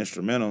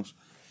instrumentals,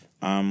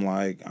 I'm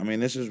like, I mean,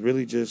 this is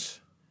really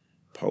just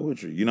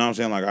poetry. You know what I'm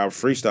saying? Like I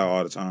freestyle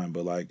all the time,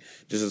 but like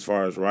just as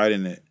far as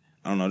writing it,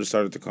 I don't know, it just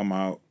started to come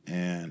out,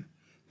 and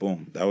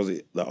boom, that was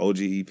it. The OG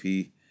EP.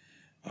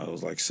 It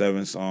was like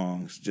 7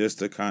 songs just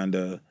to kind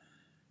of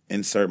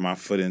insert my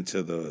foot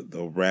into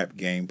the rap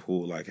game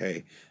pool. Like,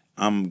 hey,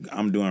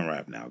 I'm doing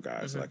rap now,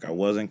 guys. Like I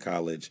was in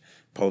college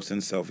posting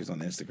selfies on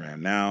Instagram.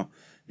 Now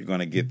you're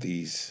gonna get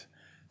these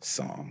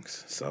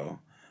songs. So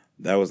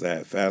that was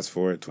that. Fast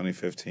forward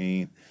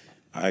 2015,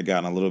 I had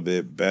gotten a little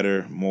bit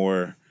better,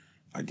 more,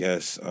 I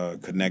guess,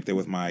 connected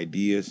with my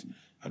ideas.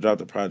 I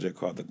dropped a project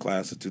called The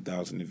Class of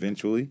 2000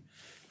 eventually.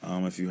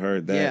 If you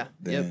heard that,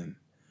 then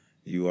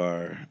you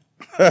are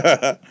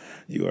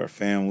you are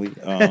family.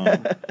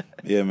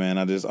 Yeah, man,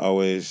 I just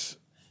always,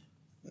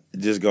 it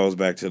just goes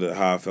back to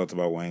how I felt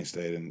about Wayne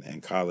State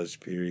and college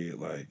period.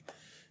 Like,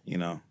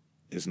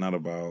 it's not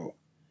about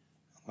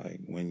like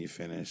when you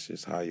finish,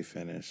 it's how you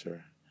finish,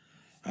 or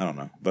I don't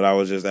know. But I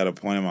was just at a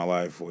point in my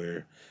life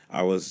where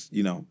I was,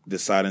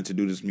 deciding to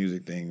do this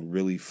music thing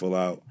really full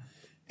out,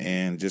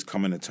 and just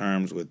coming to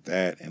terms with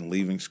that and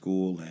leaving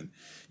school and,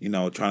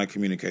 trying to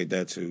communicate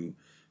that to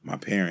my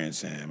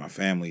parents and my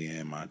family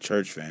and my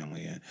church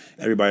family and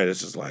everybody that's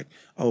just like,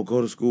 oh,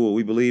 go to school.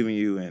 We believe in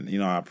you. And,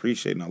 I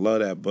appreciate and I love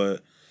that.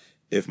 But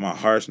if my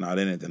heart's not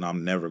in it, then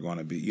I'm never going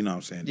to be,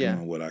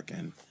 doing what I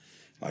can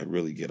like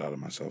really get out of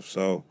myself.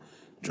 So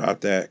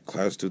drop that,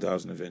 Class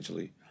 2000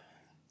 eventually.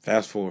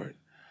 Fast forward,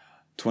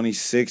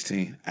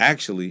 2016,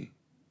 actually,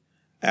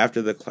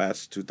 after the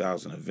Class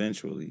 2000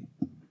 eventually,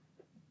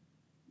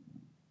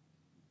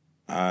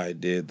 I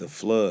did The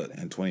Flood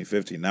in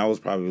 2015. That was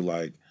probably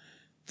like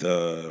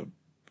the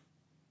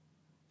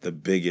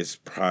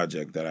biggest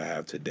project that I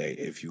have today,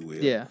 if you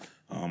will. Yeah.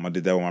 I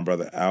did that with my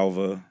brother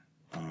Alva.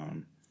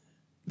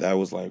 That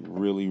was like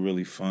really,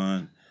 really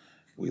fun.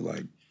 We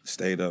like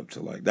stayed up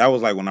to like, that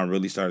was like when I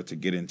really started to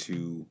get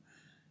into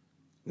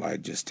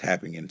like just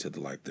tapping into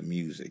the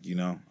music,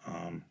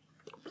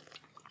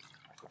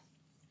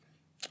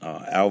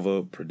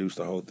 Alva produced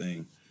the whole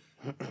thing,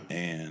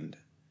 and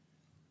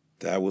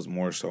that was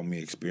more so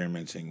me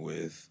experimenting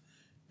with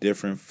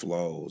different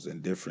flows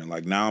and different,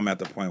 like, now I'm at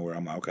the point where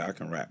I'm like, okay, I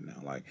can rap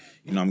now. Like,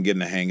 you know, I'm getting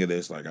the hang of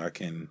this. Like, I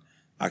can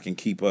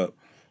keep up.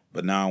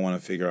 But now I want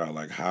to figure out,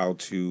 like, how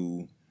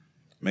to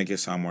make it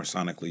sound more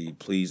sonically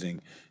pleasing,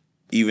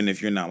 even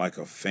if you're not, like,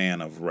 a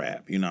fan of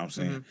rap. You know what I'm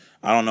saying?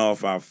 Mm-hmm. I don't know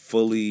if I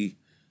fully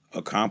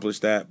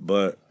accomplished that,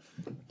 but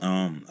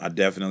I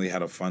definitely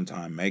had a fun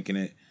time making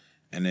it.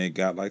 And it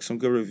got, like, some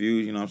good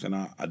reviews. You know what I'm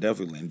saying? I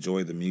definitely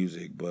enjoy the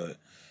music, but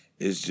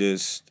it's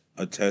just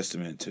a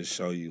testament to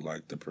show you,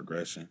 like, the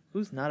progression.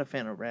 Who's not a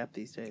fan of rap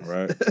these days?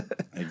 Right.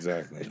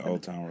 Exactly.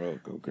 Old Town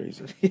Road, go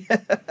crazy.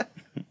 Yeah.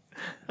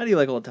 How do you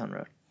like Old Town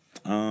Road?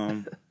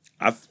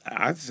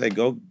 I'd say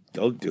go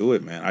do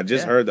it, man. I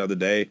just heard the other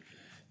day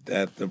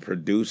that the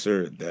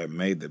producer that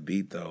made the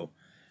beat, though,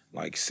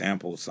 like,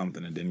 sampled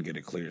something and didn't get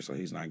it clear, so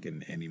he's not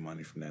getting any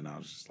money from that. And I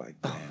was just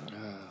like, damn.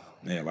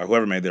 Yeah, like,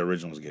 whoever made the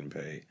original was getting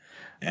paid.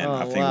 And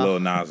I think Lil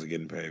Nas is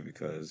getting paid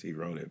because he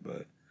wrote it,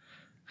 but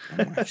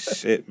I'm like,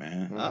 shit,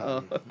 man.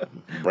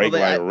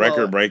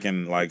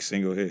 Record-breaking, like,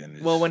 single hit.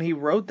 And well, when he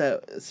wrote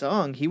that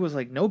song, he was,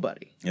 like,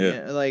 nobody.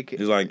 Yeah. Like,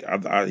 he's like,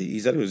 he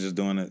said he was just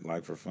doing it,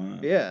 like, for fun.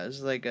 Yeah,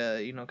 it's like,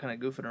 you know, kind of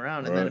goofing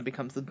around, and then it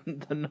becomes the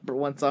number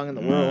one song in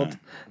the world.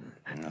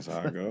 And that's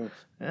how it goes.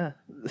 Yeah.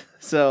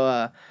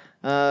 So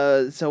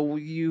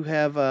you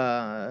have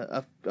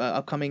a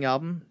upcoming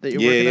album that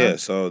you're working on? Yeah.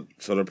 So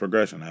the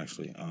progression,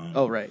 actually.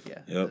 Oh, right,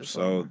 yeah. Yep.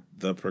 So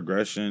the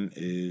progression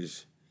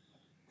is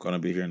going to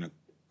be here in a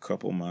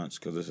couple months,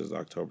 because this is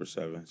October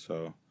 7th.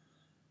 So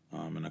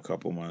in a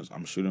couple months,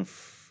 I'm shooting.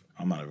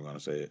 I'm not even going to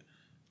say it.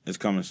 It's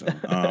coming soon.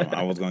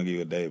 I was going to give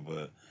you a date,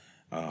 but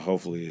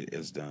hopefully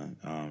it's done.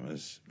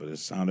 But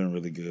it's sounding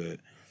really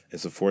good.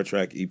 It's a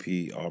 4-track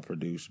EP, all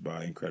produced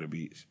by Incredible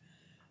Beats.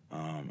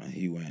 And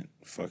he went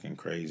fucking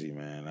crazy,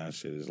 man. That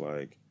shit is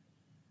like,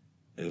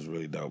 it's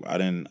really dope.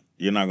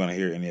 You're not gonna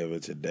hear any of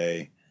it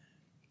today,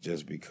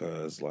 just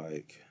because,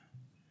 like,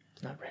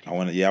 it's not ready.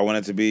 I want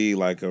it to be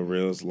like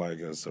like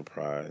a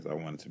surprise. I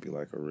want it to be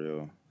like a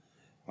real,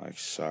 like,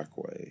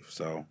 shockwave.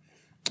 So,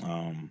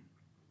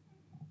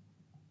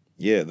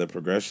 the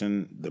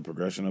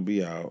progression will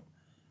be out,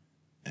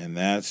 and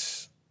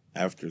that's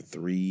after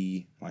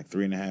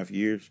 3.5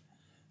 years.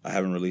 I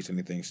haven't released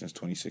anything since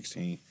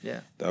 2016.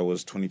 Yeah. That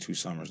was 22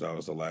 Summers. That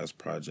was the last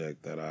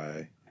project that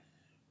I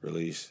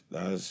released.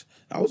 That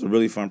was a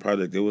really fun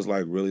project. It was,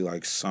 like, really,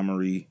 like,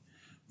 summery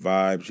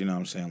vibes, you know what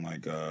I'm saying?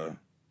 Like,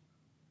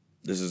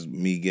 this is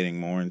me getting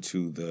more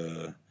into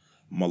the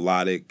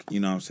melodic,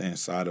 you know what I'm saying,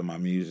 side of my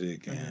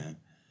music, and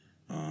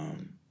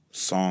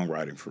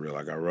songwriting, for real.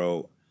 Like, I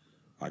wrote,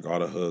 like, all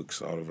the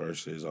hooks, all the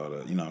verses, all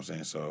the, you know what I'm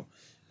saying? So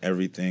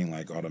everything,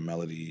 like, all the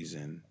melodies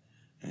and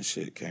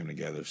shit came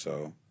together.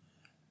 So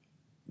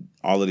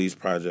all of these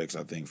projects,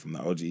 I think, from the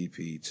OG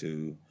EP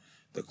to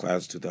the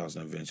Class of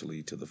 2000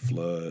 eventually, to the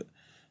Flood,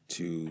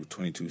 to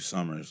 22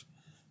 Summers,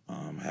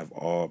 have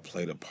all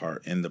played a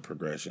part in the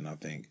progression, I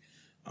think.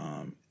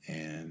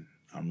 And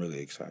I'm really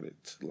excited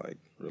to, like,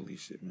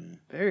 release it, man.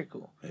 Very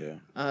cool.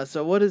 Yeah.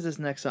 So what is this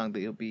next song that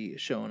you'll be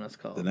showing us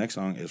called? The next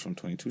song is from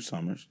 22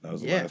 Summers. That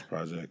was the last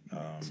project.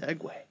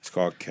 Segue. It's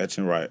called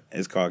Catching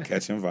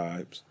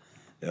Vibes.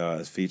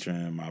 It's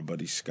featuring my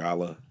buddy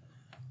Scala,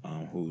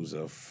 who's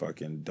a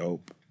fucking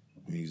dope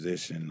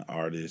musician,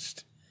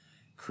 artist,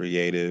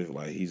 creative.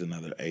 Like, he's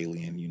another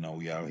alien, you know,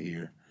 we out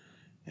here.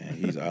 And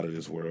he's out of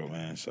this world,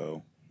 man.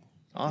 So,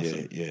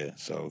 awesome. Yeah.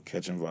 So,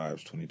 Catching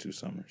Vibes, 22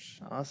 Summers.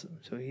 Awesome.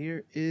 So,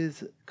 here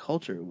is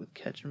Culture with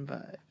Catching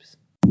Vibes.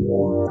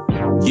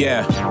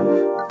 Yeah.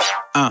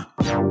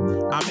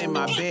 I'm in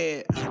my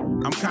bed.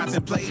 I'm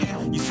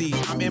contemplating. You see,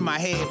 I'm in my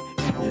head.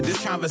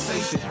 This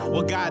conversation,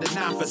 what God is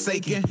not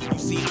forsaken. You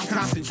see, I'm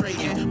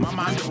concentrating. My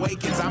mind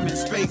awakens. I'm in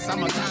space.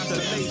 I'm a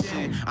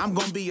constellation. I'm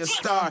gonna be a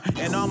star,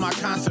 and all my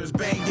concerts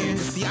banging.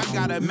 See, I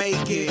gotta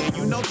make it.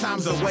 You know,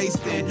 times are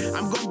wasting.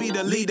 I'm gonna be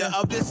the leader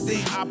of this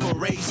thing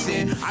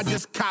operation. I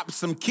just copped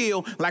some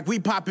kill like we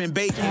popping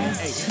bacon.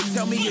 Hey,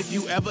 tell me if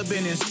you ever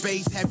been in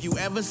space. Have you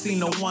ever seen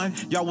no one?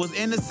 Y'all was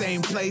in the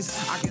same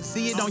place. I can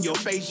see it on your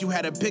face. You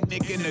had a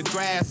picnic in the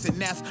grass,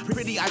 and that's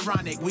pretty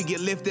ironic. We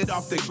get lifted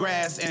off the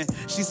grass, and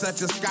she's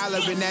such a scholar,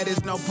 and that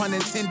is no pun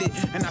intended.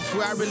 And I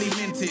swear I really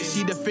meant it.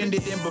 She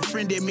defended and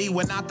befriended me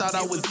when I thought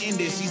I was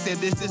ended. She said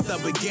this is the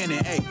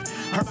beginning. Hey,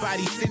 her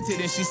body scented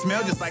and she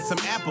smelled just like some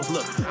apples.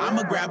 Look,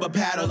 I'ma grab a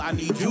paddle. I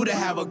need you to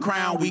have a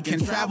crown. We can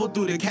travel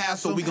through the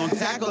castle. We gon'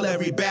 tackle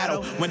every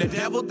battle. When the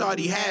devil thought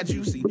he had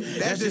you, see,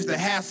 that's just a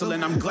hassle.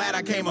 And I'm glad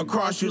I came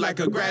across you like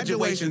a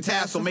graduation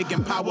tassel.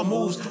 Making power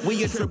moves.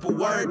 We a triple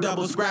word,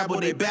 double scrabble.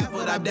 They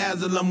baffled, I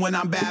dazzle them when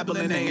I'm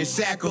babbling. They in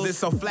shackles. It's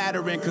so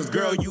flattering, cause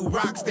girl, you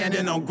rock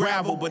standing on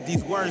gravel. But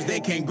these words, they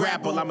can't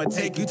grapple. I'ma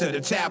take you to the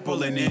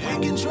chapel and then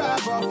We can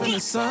drive off in the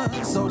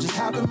sun, so just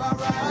hop in my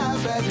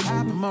ride, baby.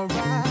 Hop in my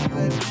ride,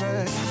 baby.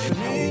 And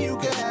me and you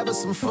can have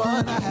us some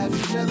fun. I have you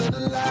feeling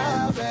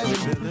alive, baby.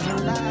 Feeling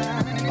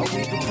alive. Or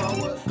we can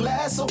pour a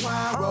glass of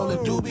wine, roll a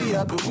doobie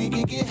up, and we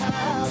can get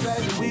high,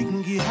 baby. We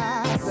can get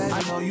high, baby.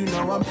 I know you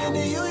know I'm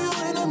into you, you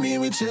into me.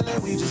 We chillin',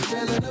 we just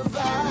feelin' the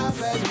vibe,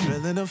 baby.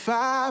 Feelin' the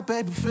vibe,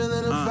 baby,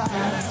 feelin' the vibe.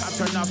 I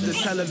turn off the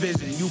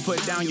television, you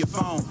put down your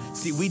phone.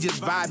 See, we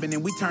just vibing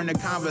and we turn the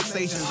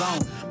conversations on.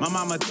 My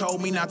mama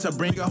told me not to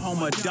bring her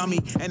home a dummy.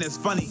 And it's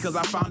funny, cause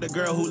I found a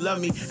girl who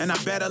loved me. And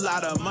I bet a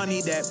lot of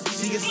money that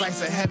she gets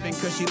slice of heaven,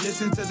 cause she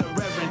listened to the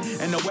reverend.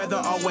 And the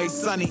weather always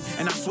sunny.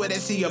 And I swear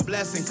that she a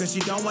blessing, cause she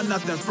don't want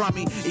nothing from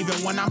me. Even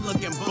when I'm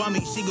looking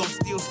bummy, she gon'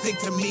 still stick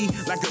to me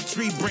like a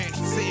tree branch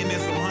sitting in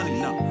some honey.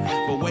 No,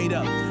 but wait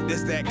up,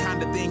 this that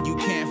kind of thing you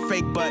can't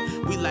fake. But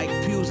we like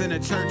pews in a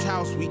church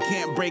house, we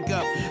can't break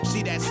up.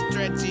 She that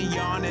stretchy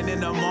yawning in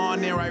the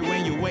morning right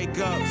when you wake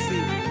up. See,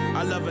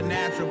 I love her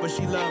natural, but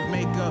she love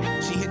makeup.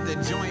 She hit the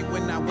joint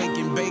when I wake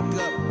and bake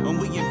up. When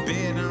we in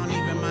bed, I don't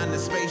even mind the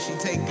space she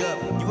take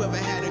up. You ever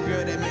had a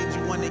girl that made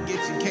you wanna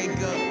get your cake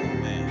up?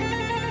 Man.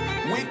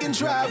 We can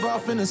drive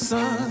off in the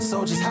sun,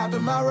 so just hop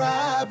in my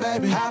ride,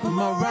 baby. Hop in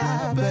my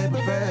ride,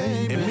 baby,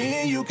 baby. And me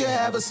and you can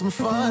have us some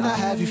fun. I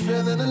have you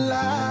feeling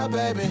alive,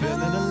 baby.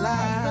 Feeling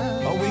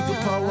alive. Or we can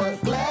pour a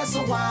glass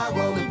of wine,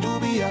 roll a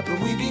doobie up,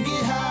 and we can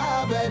get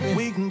high, baby.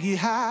 We can get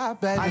high,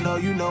 baby. I know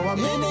you know I'm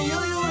into you,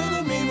 you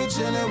into me. We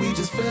chillin', we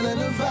just feeling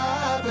the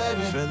vibe,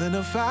 baby. Feeling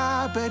the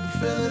vibe, baby.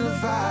 Feeling the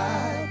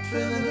vibe,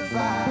 feeling the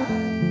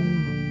vibe.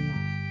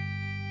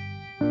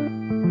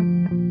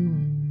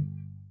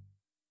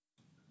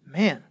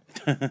 Man,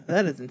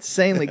 that is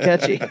insanely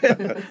catchy.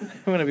 I'm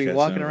gonna be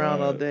walking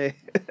around all day.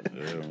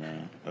 Yeah,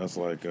 man. That's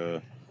like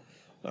that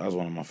was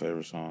one of my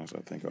favorite songs,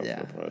 I think, off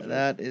the project.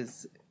 That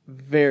is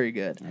very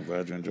good. I'm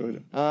glad you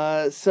enjoyed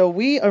it. So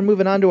we are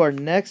moving on to our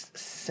next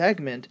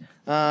segment.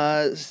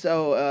 But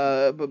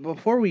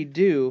before we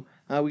do,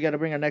 we got to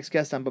bring our next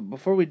guest on. But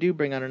before we do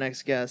bring on our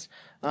next guest,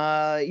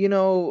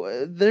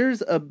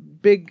 there's a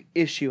big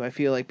issue I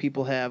feel like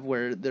people have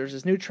where there's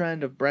this new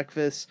trend of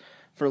breakfast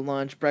for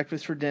lunch,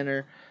 breakfast for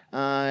dinner.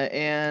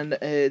 And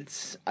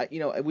it's,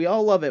 we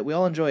all love it. We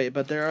all enjoy it,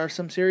 but there are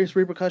some serious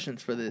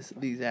repercussions for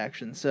these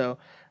actions. So,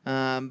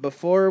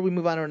 before we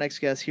move on to our next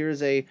guest, here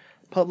is a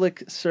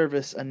public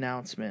service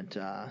announcement,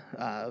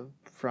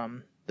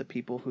 from the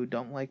people who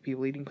don't like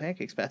people eating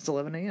pancakes past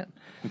 11 a.m.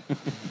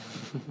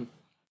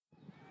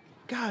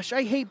 Gosh,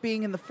 I hate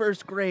being in the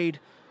first grade.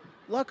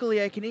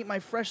 Luckily, I can eat my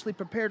freshly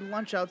prepared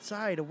lunch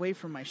outside, away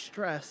from my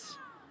stress.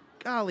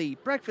 Golly,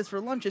 breakfast for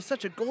lunch is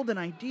such a golden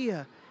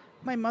idea.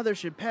 My mother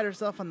should pat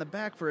herself on the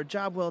back for a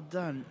job well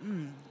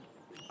done.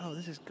 Oh,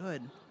 this is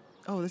good.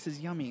 Oh, this is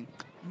yummy.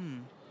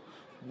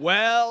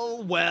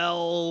 Well.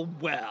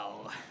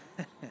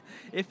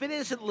 If it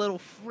isn't little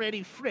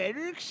Freddie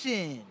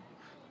Frederickson.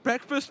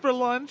 Breakfast for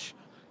lunch?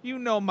 You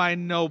know my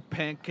no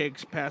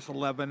pancakes past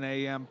 11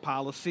 a.m.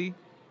 policy.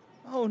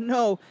 Oh,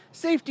 no.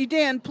 Safety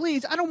Dan,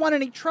 please. I don't want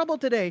any trouble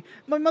today.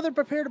 My mother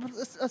prepared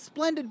a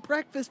splendid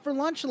breakfast for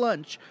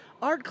lunch.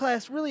 Art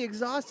class really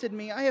exhausted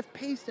me. I have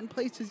paced in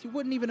places you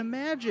wouldn't even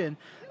imagine.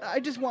 I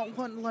just want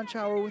one lunch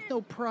hour with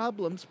no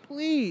problems,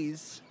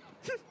 please.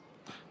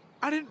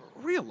 I didn't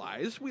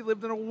realize we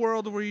lived in a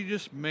world where you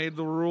just made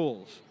the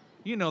rules.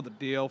 You know the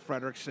deal,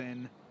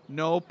 Frederickson.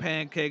 No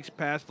pancakes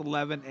past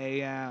 11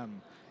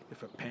 a.m.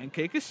 If a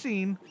pancake is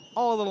seen,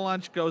 all of the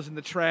lunch goes in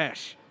the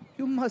trash.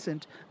 You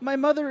mustn't. My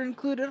mother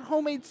included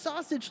homemade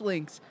sausage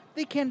links.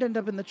 They can't end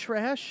up in the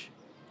trash.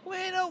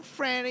 Little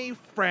Franny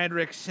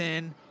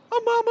Frederickson, a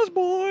mama's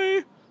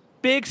boy.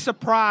 Big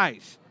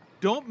surprise.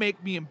 Don't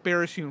make me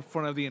embarrass you in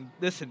front of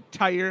this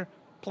entire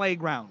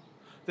playground.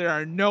 There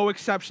are no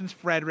exceptions,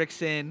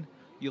 Frederickson.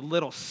 You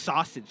little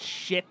sausage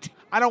shit.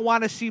 I don't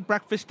want to see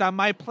breakfast on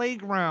my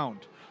playground.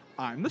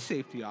 I'm the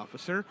safety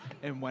officer,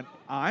 and when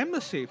I'm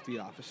the safety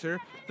officer,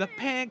 the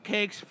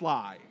pancakes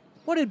fly.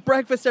 What did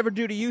breakfast ever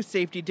do to you,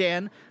 Safety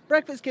Dan?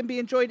 Breakfast can be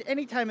enjoyed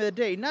any time of the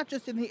day, not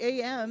just in the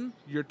a.m.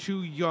 You're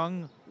too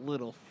young,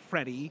 little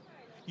Freddy.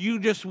 You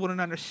just wouldn't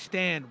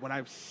understand what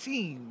I've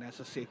seen as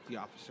a safety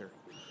officer.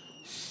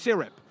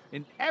 Syrup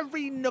in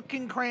every nook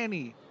and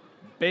cranny.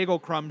 Bagel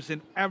crumbs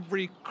in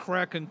every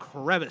crack and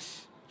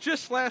crevice.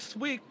 Just last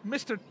week,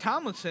 Mr.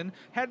 Tomlinson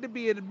had to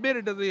be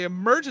admitted to the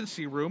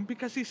emergency room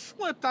because he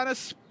slipped on a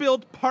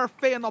spilled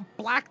parfait on the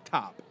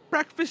blacktop.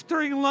 Breakfast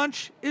during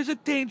lunch is a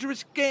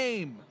dangerous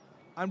game.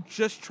 I'm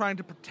just trying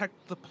to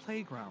protect the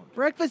playground.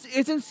 Breakfast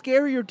isn't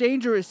scary or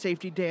dangerous,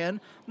 Safety Dan.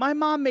 My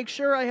mom makes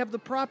sure I have the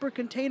proper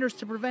containers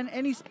to prevent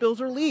any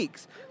spills or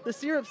leaks. The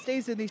syrup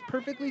stays in these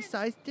perfectly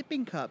sized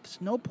dipping cups.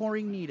 No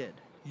pouring needed.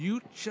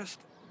 You just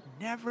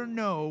never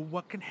know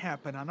what can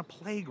happen on a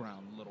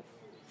playground, little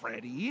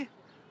Freddy.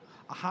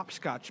 A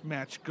hopscotch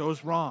match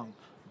goes wrong.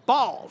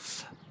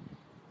 Balls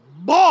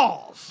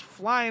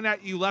flying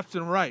at you left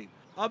and right.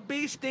 A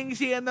bee stings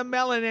you in the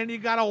melon and you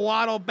gotta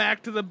waddle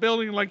back to the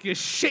building like you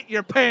shit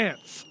your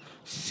pants.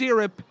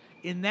 Syrup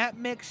in that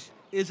mix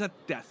is a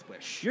death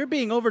wish. You're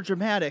being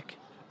overdramatic.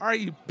 Are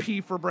you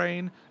pee for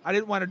brain? I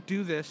didn't want to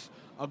do this.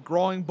 A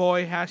growing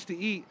boy has to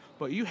eat,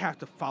 but you have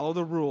to follow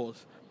the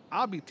rules.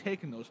 I'll be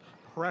taking those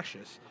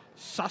precious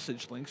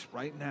sausage links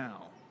right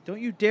now. Don't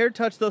you dare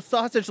touch those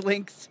sausage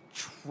links.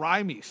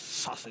 Try me,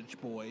 sausage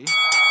boy.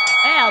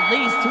 And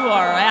these two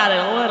are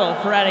added Little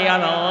Freddy on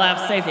the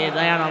left, Safety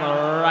Dan on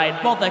the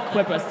right, both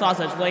equipped with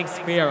sausage links,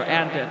 fear,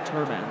 and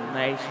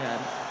determination.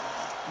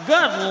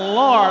 Good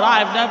Lord,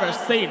 I've never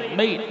seen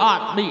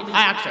meat-on-meat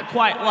action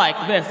quite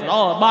like this in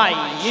all of my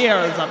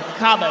years of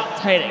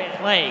commentating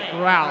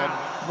playground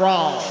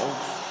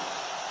brawls.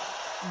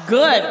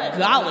 Good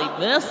golly,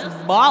 this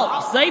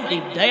Molly Safety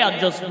Dan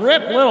just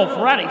ripped Little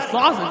Freddy's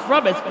sausage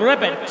from his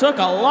grip and took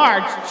a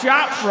large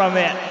chop from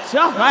it. To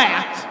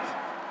that.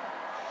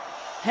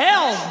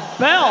 Hell's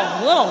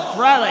bells, Little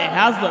Freddy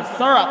has the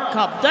syrup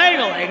cup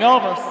dangling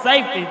over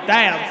Safety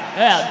Dan's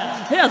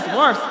head. His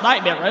worst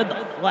nightmare in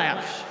the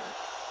flesh.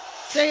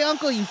 Say,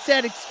 Uncle, you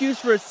sad excuse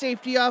for a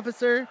safety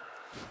officer.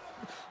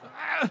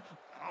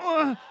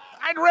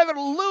 I'd rather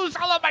lose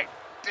all of my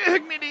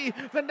dignity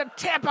than to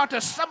tap out to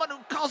someone who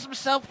calls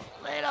himself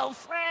Little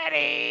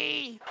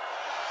Freddy.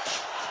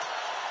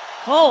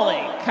 Holy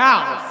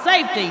cow,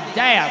 Safety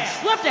Dan,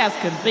 swift as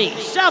can be,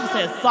 shoves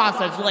his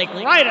sausage link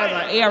right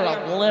in the ear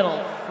of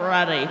Little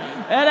Freddy in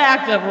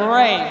active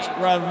rage,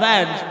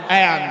 revenge,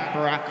 and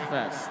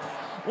breakfast.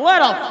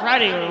 Little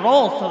Freddy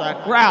rolls to the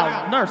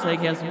ground, nursing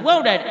his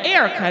wounded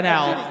ear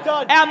canal,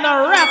 and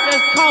the ref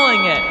is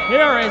calling it.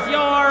 Here is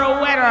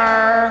your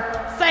winner,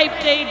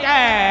 Safety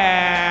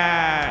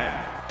Dan.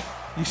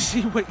 You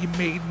see what you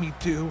made me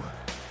do?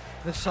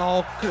 This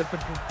all could have been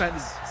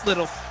prevented,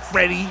 Little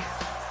Freddy.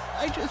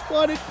 I just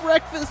wanted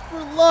breakfast for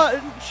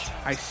lunch.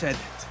 I said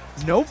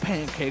no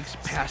pancakes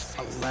past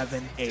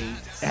 11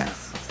 a.m.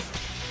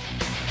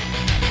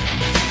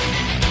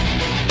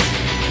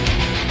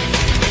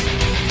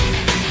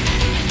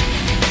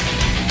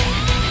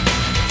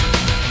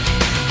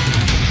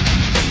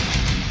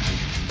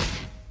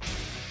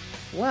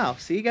 Wow,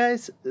 see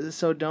guys,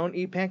 so don't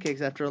eat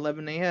pancakes after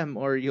 11 a.m.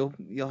 or you'll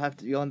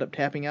end up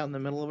tapping out in the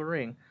middle of a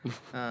ring.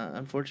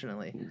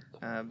 Unfortunately,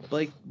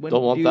 Blake,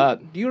 Don't that.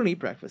 You don't eat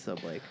breakfast though,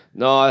 Blake.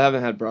 No, I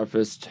haven't had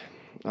breakfast.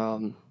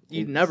 You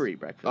never eat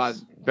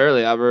breakfast.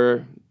 Barely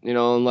ever.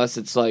 Unless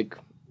it's like,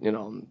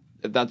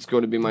 if that's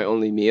going to be my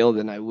only meal,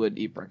 then I would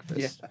eat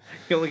breakfast. Yeah,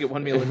 you only get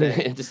one meal a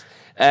day. Just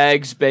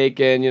eggs,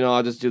 bacon.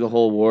 I'll just do the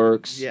whole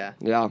works. Yeah.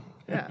 Yeah.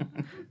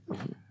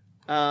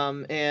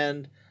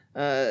 And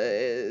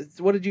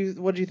what did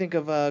you think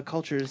of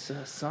Culture's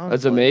song?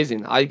 That's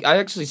amazing. I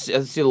actually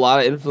see a lot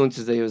of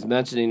influences that he was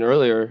mentioning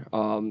earlier.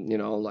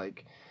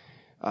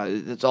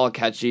 It's all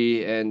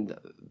catchy, and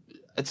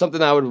it's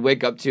something I would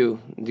wake up to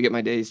get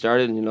my day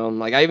started.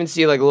 I even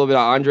see like a little bit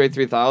of Andre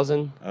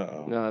 3000.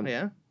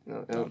 Yeah.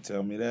 Don't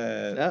tell me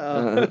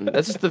that.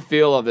 That's just the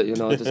feel of it.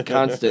 Just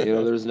constant.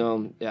 There's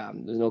no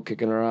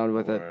kicking around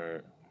with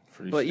it.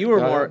 But you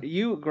were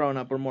you growing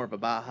up were more of a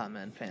Baja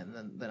Men fan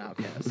than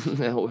Outkast.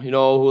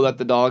 Who let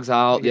the dogs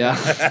out? Yeah.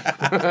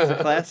 It's a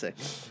classic.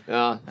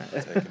 Yeah.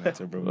 Taking it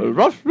to Bermuda.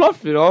 Rough,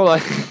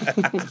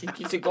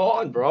 keeps it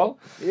going, bro.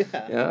 Yeah.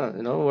 Yeah,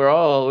 we're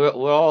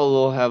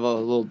all have a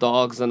little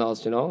dogs in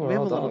us, We have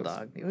a little dogs.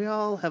 dog. We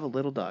all have a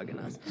little dog in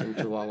us.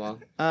 Chihuahua.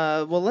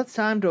 Well, it's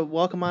time to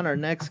welcome on our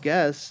next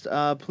guest.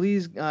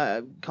 Please,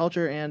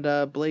 Culture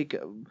and Blake,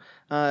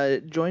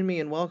 join me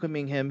in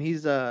welcoming him.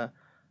 He's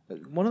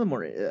one of the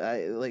more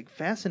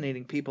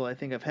fascinating people I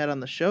think I've had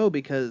on the show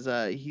because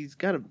he's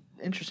got an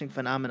interesting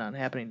phenomenon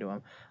happening to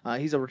him.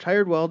 He's a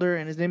retired welder,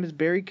 and his name is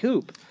Barry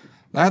Coop.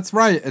 That's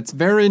right. It's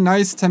very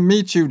nice to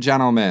meet you,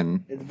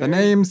 gentlemen. The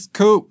name's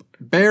Coop.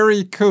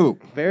 Barry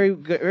Coop. Very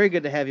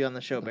good to have you on the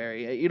show,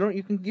 Barry. You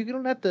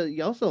don't have to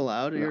yell so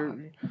loud.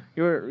 You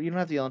don't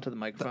have to yell into the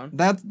microphone.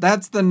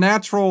 That's the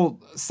natural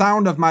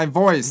sound of my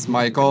voice,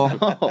 Michael.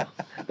 Oh,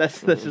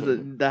 that's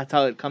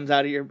how it comes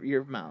out of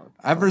your mouth.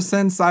 Ever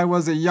since I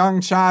was a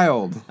young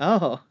child.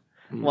 Oh,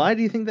 why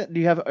do you think that?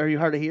 Are you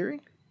hard of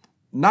hearing?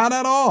 Not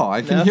at all.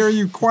 I can hear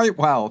you quite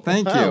well.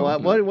 Thank you.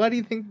 Why do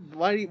you think?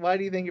 Why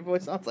do you think your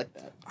voice sounds like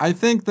that? I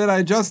think that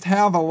I just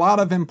have a lot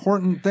of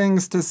important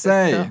things to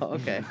say. Oh,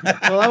 okay.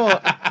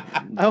 Well,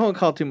 I won't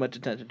call too much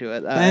attention to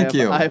it. Thank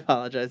you. I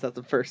apologize. That's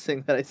the first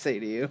thing that I say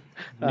to you.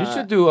 You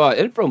should do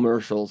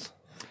infomercials.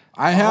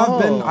 I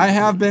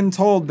have been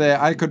told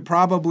that I could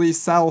probably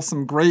sell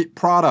some great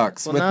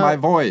products with my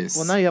voice.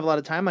 Well, now you have a lot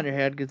of time on your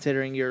head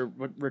considering you're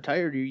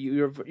retired.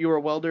 You were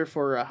a welder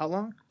for how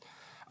long?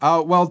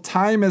 Well,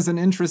 time is an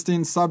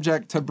interesting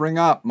subject to bring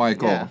up,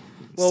 Michael. Yeah.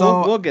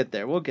 Well, we'll get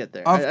there.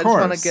 I just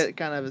want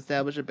to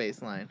establish a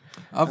baseline.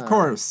 Of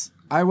course.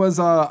 I was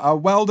a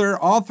welder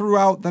all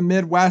throughout the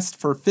Midwest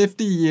for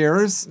 50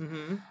 years.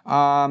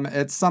 Mm-hmm.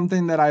 It's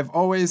something that I've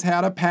always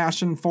had a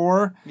passion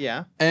for.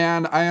 Yeah.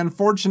 And I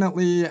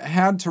unfortunately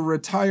had to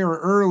retire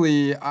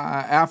early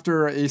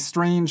after a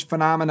strange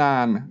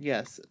phenomenon.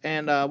 Yes.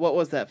 And what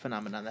was that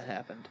phenomenon that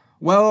happened?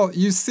 Well,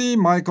 you see,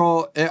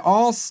 Michael, it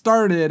all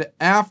started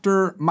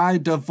after my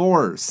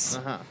divorce.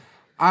 Uh-huh.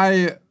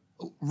 I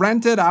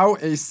rented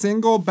out a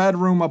single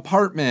bedroom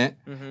apartment,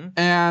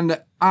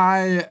 and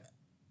I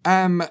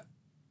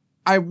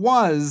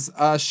was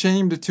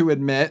ashamed to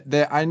admit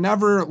that I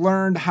never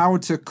learned how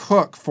to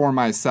cook for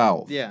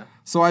myself. Yeah.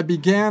 So I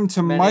began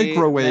to Many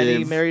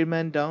microwave. married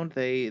men don't.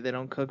 They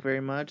don't cook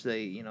very much.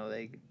 They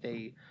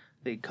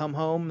come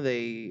home.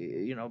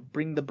 They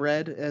bring the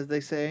bread, as they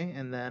say,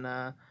 and then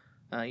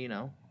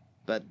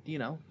But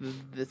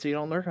so you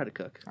don't learn how to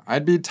cook.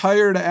 I'd be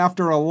tired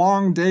after a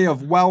long day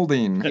of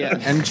welding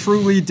and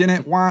truly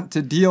didn't want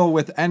to deal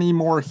with any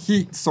more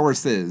heat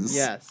sources.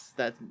 Yes,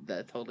 that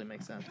totally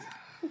makes sense.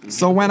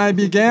 So when I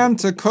began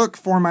to cook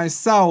for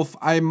myself,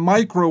 I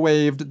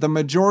microwaved the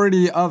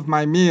majority of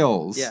my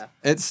meals. Yeah.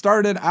 It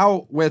started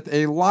out with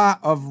a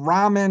lot of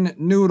ramen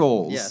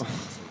noodles. Yeah.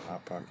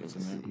 Hot Pockets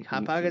in there.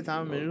 Hot Pockets,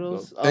 ramen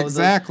noodles.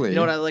 Exactly. You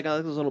know what I like? I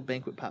like those little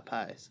banquet pot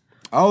pies.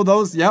 Oh,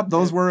 those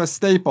were a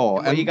staple.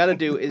 And what you got to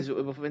do is,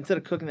 instead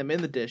of cooking them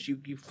in the dish,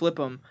 you flip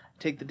them,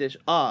 take the dish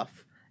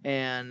off,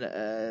 and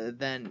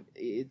then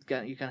you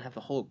kind of have the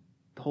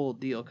whole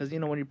deal. Because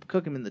when you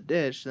cook them in the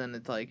dish, then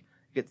it's like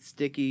it gets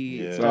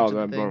sticky. It starts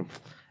with the thing.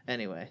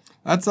 Anyway,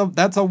 that's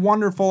a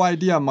wonderful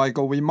idea,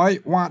 Michael. We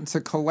might want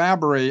to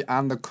collaborate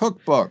on the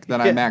cookbook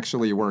that I'm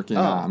actually working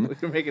on.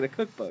 We're making a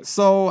cookbook.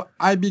 So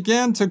I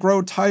began to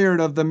grow tired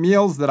of the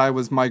meals that I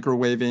was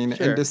microwaving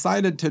and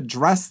decided to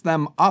dress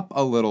them up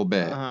a little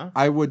bit.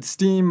 I would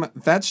steam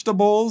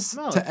vegetables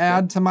to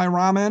add to my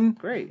ramen.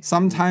 Great.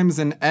 Sometimes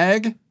an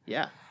egg.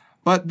 Yeah.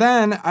 But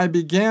then I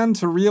began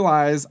to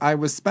realize I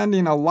was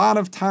spending a lot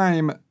of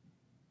time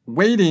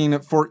waiting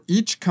for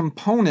each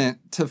component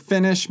to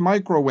finish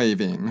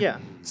microwaving. Yeah.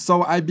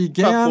 So I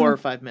began... About 4 or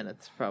 5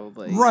 minutes,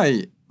 probably.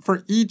 Right.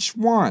 For each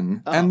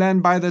one. And then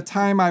by the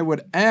time I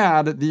would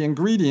add the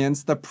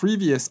ingredients, the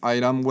previous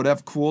item would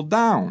have cooled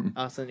down.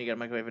 Oh, so then you gotta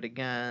microwave it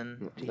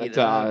again to heat It's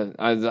it up.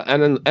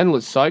 an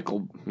endless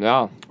cycle.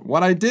 Yeah.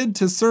 What I did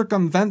to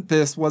circumvent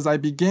this was I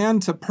began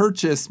to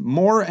purchase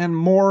more and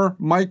more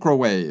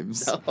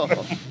microwaves.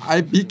 Oh.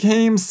 I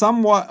became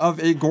somewhat of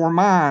a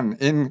gourmand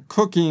in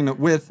cooking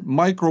with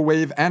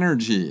microwave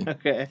energy.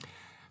 Okay.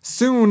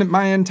 Soon,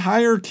 my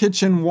entire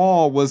kitchen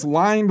wall was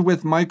lined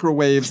with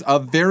microwaves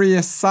of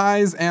various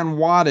size and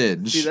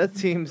wattage. See, that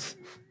seems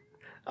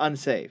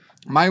unsafe.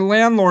 My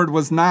landlord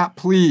was not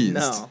pleased.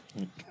 No.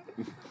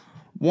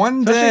 One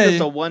Especially day,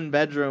 just a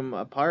one-bedroom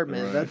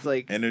apartment. Right. That's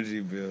like energy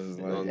bills,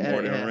 like more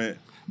Yeah. than rent.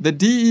 the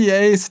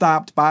DEA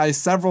stopped by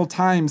several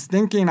times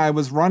thinking I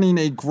was running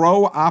a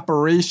grow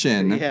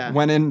operation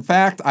when in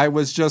fact I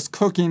was just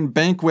cooking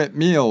banquet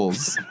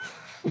meals.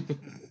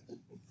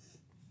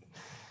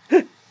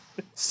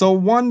 So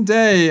one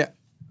day,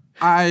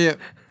 I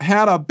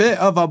had a bit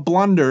of a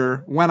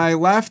blunder when I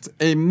left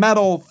a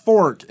metal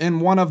fork in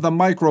one of the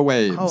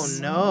microwaves.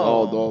 Oh, no.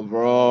 Oh, no,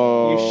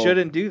 bro. You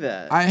shouldn't do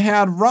that. I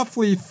had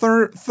roughly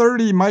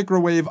 30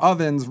 microwave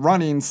ovens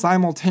running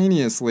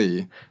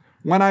simultaneously.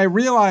 When I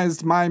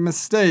realized my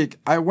mistake,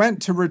 I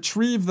went to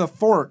retrieve the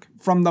fork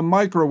from the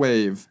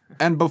microwave,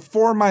 and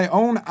before my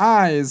own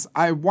eyes,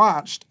 I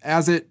watched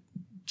as it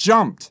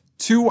jumped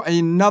to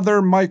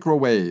another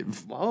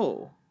microwave.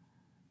 Whoa.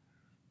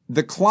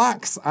 The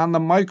clocks on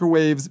the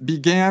microwaves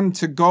began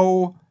to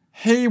go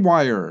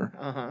haywire.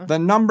 The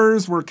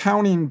numbers were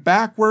counting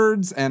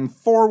backwards and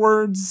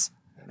forwards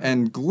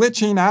and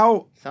glitching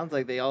out. Sounds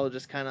like they all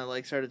just kind of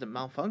like started to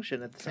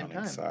malfunction at the same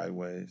time.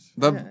 Sideways.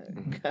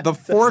 The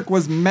fork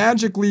was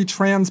magically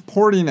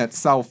transporting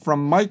itself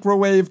from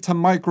microwave to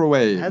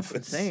microwave. That's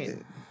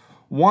insane.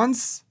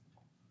 Once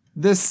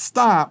this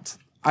stopped,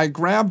 I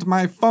grabbed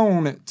my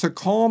phone to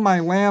call my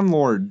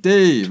landlord,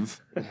 Dave.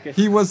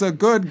 He was a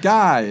good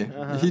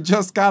guy. He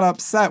just got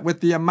upset with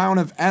the amount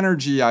of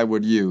energy I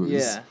would use.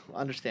 Yeah,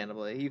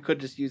 understandably. You could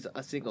just use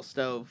a single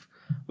stove,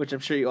 which I'm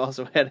sure you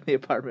also had in the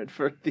apartment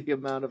for the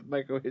amount of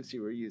microwaves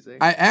you were using.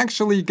 I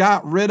actually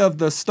got rid of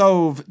the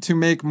stove to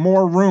make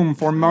more room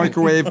for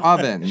microwave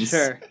ovens.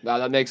 Sure. No,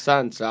 that makes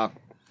sense.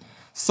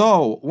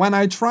 So, when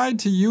I tried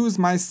to use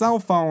my cell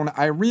phone,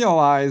 I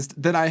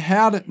realized that I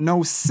had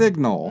no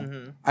signal.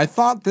 I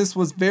thought this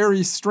was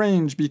very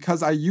strange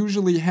because I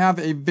usually have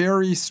a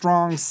very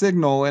strong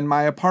signal in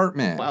my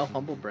apartment. Wow,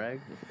 humble brag.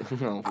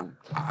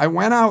 I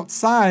went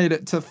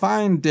outside to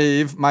find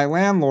Dave, my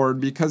landlord,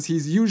 because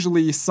he's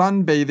usually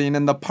sunbathing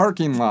in the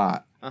parking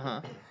lot.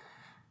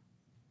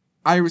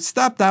 I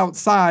stepped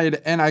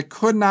outside and I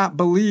could not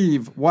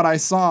believe what I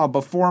saw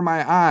before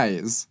my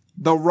eyes.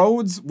 The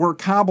roads were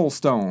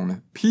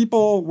cobblestone.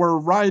 People were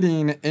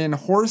riding in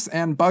horse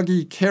and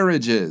buggy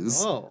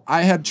carriages. Whoa.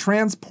 I had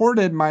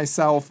transported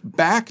myself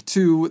back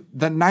to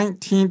the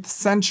 19th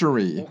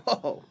century.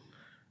 Whoa.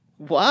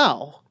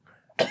 Wow.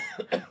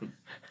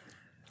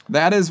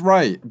 That is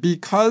right.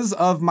 Because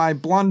of my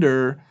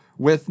blunder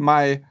with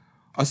my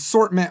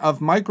assortment of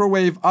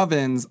microwave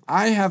ovens,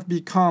 I have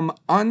become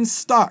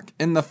unstuck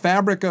in the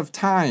fabric of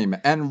time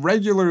and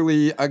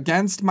regularly,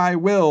 against my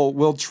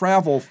will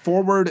travel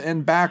forward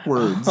and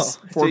backwards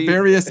for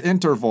various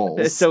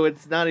intervals. So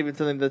it's not even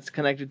something that's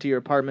connected to your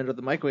apartment or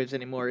the microwaves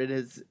anymore. It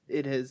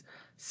has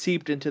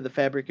seeped into the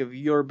fabric of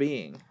your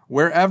being.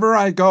 Wherever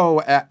I go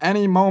at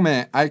any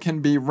moment, I can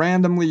be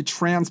randomly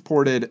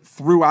transported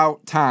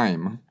throughout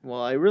time.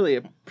 Well, I really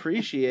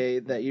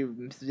appreciate that you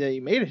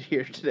made it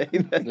here today.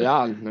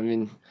 Yeah, I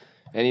mean,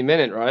 any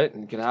minute, right?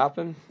 It could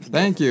happen.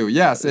 Thank you.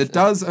 Yes, it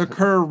does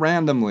occur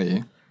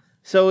randomly.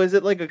 So is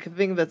it like a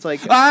thing that's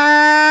like... Ah!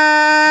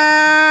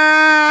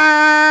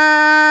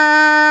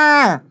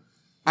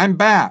 I'm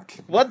back.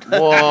 What the...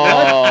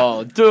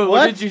 Whoa, dude,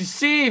 what What? did you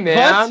see,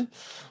 man?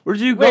 Where'd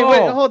you go?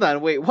 Wait, hold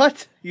on. Wait,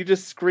 what? You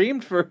just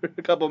screamed for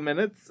a couple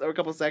minutes or a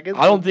couple seconds?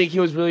 I don't think he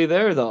was really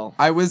there, though.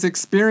 I was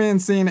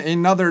experiencing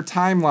another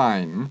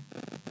timeline.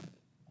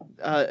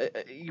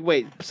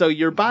 Wait, so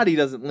your body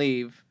doesn't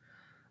leave?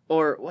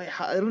 Or, wait,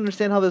 I don't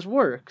understand how this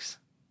works.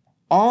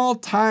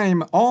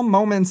 All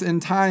moments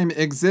in time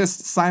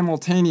exist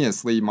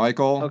simultaneously,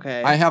 Michael.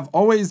 Okay. I have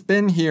always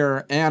been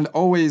here and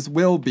always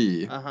will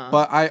be.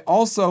 But I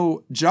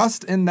also,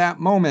 just in that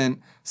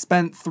moment,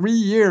 spent 3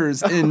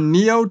 years in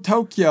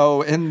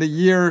Neo-Tokyo in the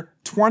year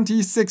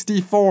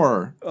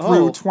 2064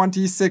 through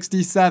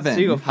 2067. So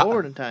you go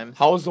forward in time.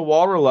 How was the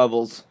water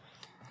levels?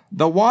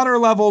 The water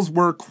levels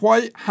were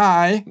quite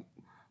high.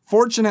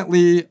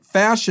 Fortunately,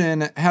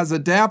 fashion has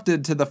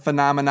adapted to the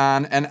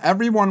phenomenon and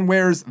everyone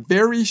wears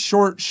very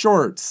short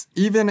shorts,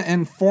 even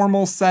in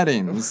formal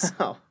settings.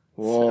 Wow.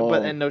 Whoa.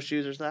 And no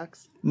shoes or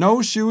socks?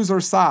 No shoes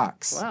or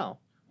socks. Wow.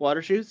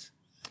 Water shoes?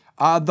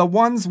 The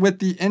ones with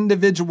the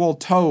individual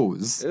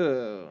toes.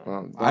 Ew.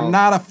 I'm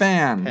not a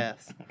fan.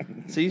 Pass.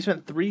 So you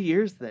spent 3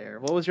 years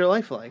there. What was your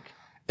life like?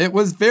 It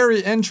was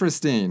very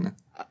interesting.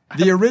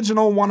 The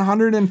original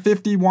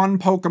 151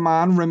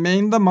 Pokemon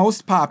remained the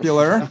most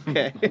popular.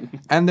 Okay.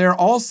 And there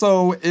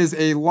also is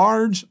a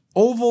large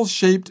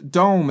oval-shaped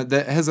dome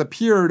that has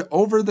appeared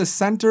over the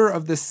center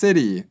of the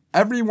city.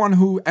 Everyone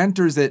who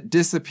enters it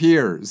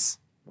disappears.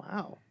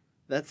 Wow.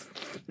 That's...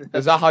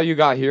 Is that how you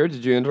got here?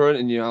 Did you enter it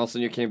and all of a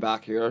sudden you came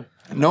back here?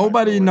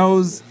 Nobody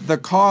knows the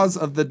cause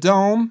of the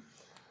dome.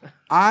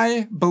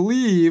 I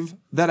believe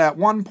that at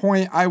one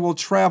point I will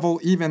travel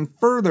even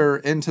further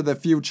into the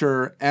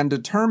future and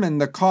determine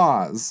the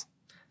cause.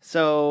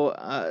 So,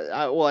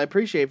 I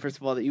appreciate, first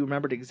of all, that you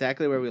remembered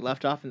exactly where we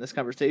left off in this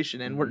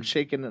conversation and weren't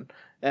shaken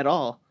at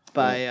all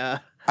by...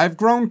 I've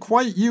grown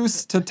quite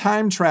used to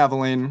time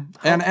traveling,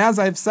 and as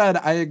I've said,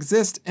 I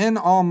exist in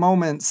all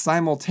moments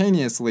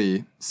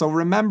simultaneously, so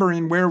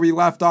remembering where we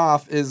left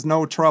off is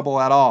no trouble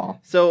at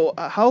all. So,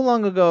 how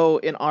long ago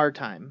in our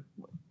time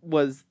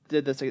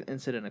did this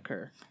incident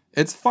occur?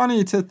 It's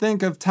funny to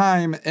think of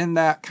time in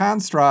that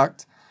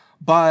construct,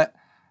 but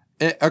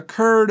it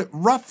occurred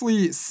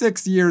roughly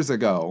 6 years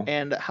ago.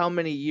 And how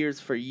many years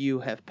for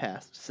you have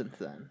passed since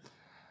then?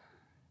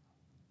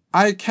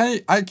 I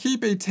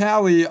keep a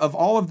tally of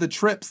all of the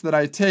trips that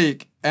I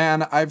take,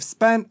 and I've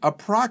spent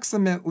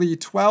approximately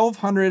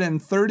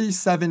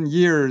 1,237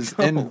 years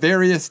in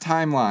various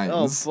timelines.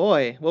 Oh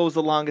boy, what was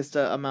the longest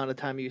amount of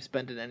time you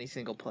spent in any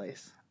single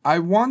place? I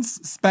once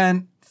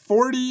spent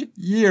 40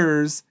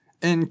 years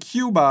in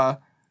Cuba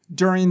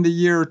during the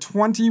year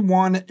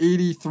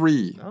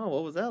 2183. Oh,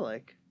 what was that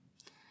like?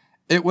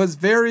 It was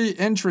very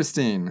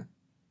interesting.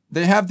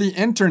 They have the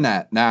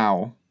internet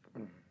now.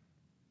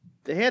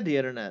 They had the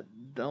internet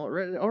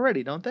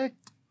already, don't they?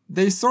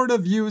 They sort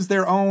of use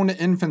their own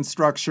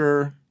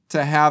infrastructure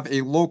to have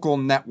a local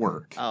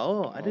network.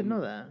 Oh, I didn't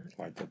know that.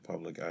 Like the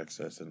public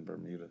access in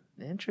Bermuda.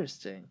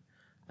 Interesting.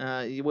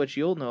 Which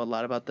you'll know a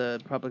lot about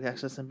the public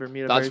access in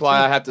Bermuda. That's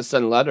why I have to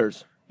send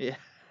letters. Yeah.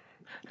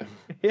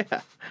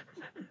 Yeah.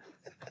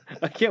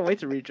 I can't wait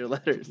to read your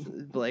letters,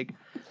 Blake.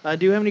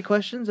 Do you have any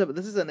questions?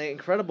 This is an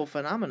incredible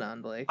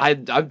phenomenon, Blake.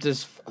 I'm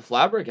just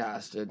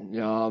flabbergasted.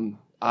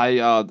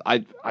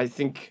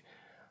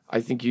 I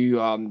think you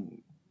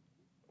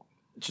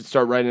should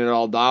start writing it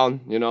all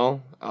down.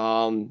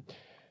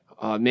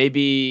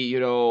 Maybe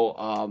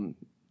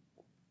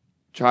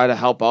try to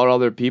help out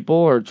other people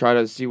or try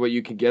to see what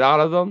you can get out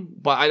of them.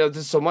 But I know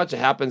there's so much that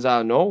happens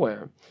out of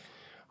nowhere.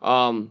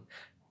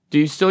 Do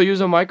you still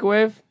use a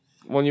microwave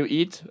when you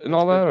eat and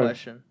all that? Good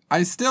question.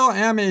 I still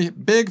am a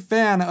big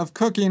fan of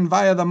cooking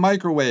via the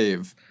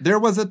microwave. There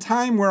was a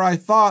time where I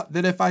thought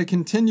that if I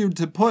continued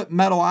to put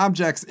metal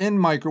objects in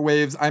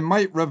microwaves, I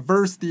might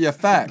reverse the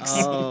effects.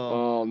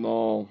 Oh,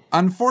 no.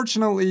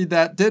 Unfortunately,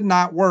 that did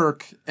not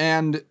work,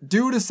 and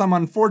due to some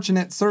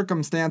unfortunate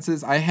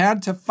circumstances, I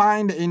had to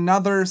find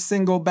another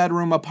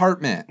single-bedroom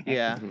apartment.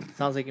 Yeah,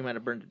 sounds like you might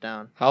have burned it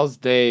down. How's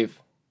Dave?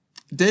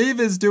 Dave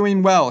is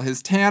doing well.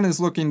 His tan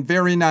is looking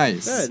very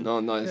nice. Good. No,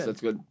 nice. Good.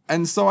 That's good.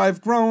 And so I've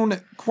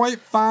grown quite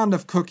fond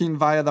of cooking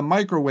via the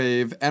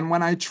microwave, and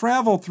when I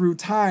travel through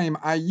time,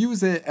 I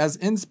use it as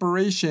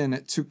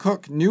inspiration to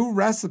cook new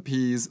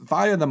recipes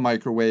via the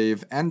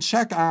microwave and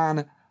check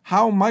on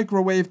how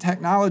microwave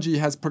technology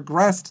has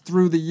progressed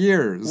through the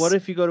years. What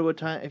if you go to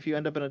if you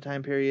end up in a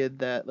time period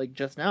that, like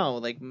just now,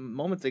 like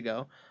moments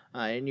ago,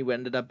 and you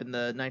ended up in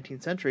the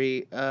 19th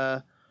century,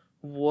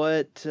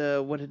 what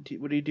do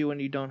you do when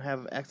you don't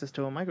have access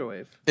to a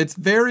microwave? It's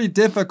very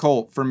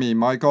difficult for me,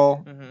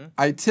 Michael. Mm-hmm.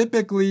 I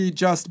typically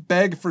just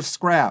beg for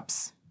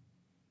scraps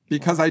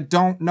because I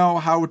don't know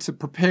how to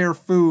prepare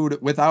food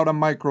without a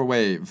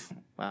microwave.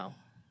 Wow.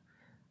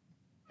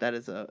 That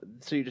is so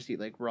you just eat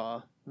like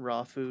raw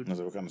food?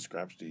 So what kind of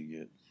scraps do you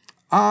get?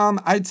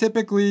 I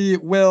typically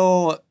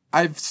will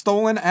I've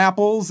stolen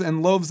apples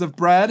and loaves of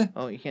bread.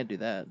 Oh, you can't do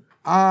that.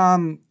 I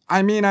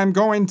mean, I'm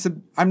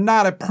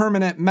not a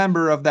permanent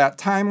member of that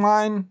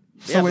timeline,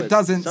 so but it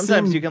doesn't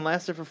sometimes seem... you can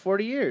last there for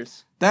 40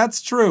 years.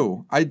 That's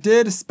true. I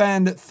did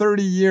spend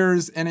 30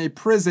 years in a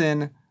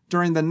prison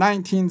during the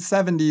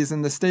 1970s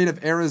in the state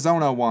of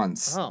Arizona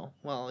once. Oh,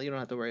 well, you don't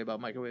have to worry about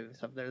microwaving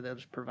stuff there. They'll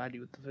just provide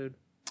you with the food.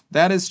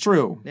 That is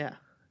true. Yeah.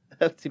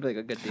 That seems like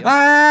a good deal. Ah!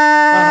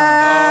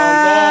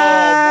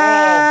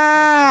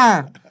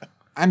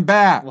 I'm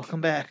back.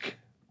 Welcome back.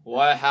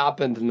 What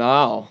happened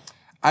now?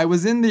 I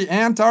was in the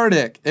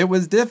Antarctic. It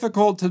was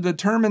difficult to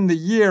determine the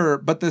year,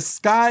 but the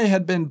sky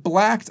had been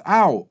blacked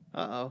out.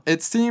 Uh-oh.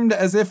 It seemed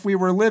as if we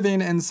were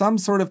living in some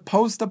sort of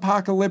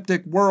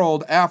post-apocalyptic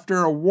world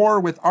after a war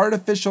with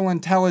artificial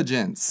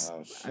intelligence.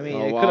 Oh, shit. I mean,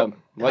 Oh, it wow. could've-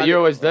 What year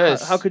was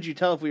this? How could you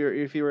tell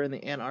if you were in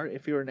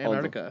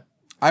Antarctica?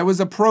 I was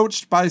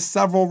approached by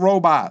several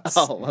robots.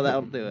 Oh, well,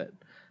 that'll do it.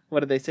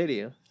 What did they say to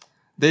you?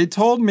 They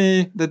told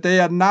me that they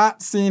had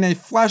not seen a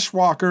flesh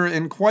walker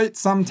in quite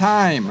some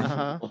time.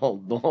 Uh-huh.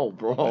 Oh, no,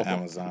 bro.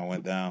 Amazon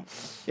went down.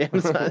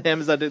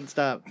 Amazon didn't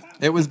stop.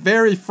 It was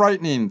very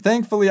frightening.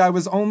 Thankfully, I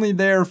was only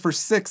there for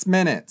 6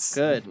 minutes.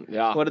 Good.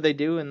 Yeah. What did they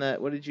do in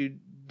that? What did you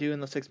do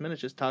in those 6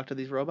 minutes? Just talk to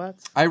these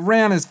robots? I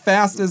ran as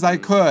fast as I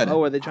could. Oh,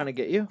 were they trying to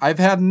get you? I've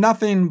had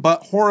nothing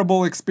but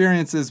horrible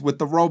experiences with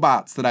the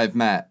robots that I've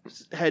met.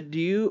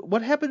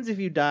 What happens if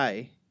you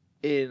die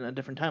in a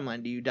different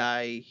timeline? Do you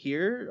die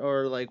here,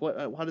 or like what?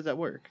 How does that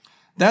work?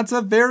 That's a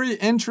very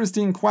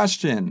interesting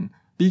question.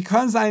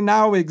 Because I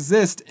now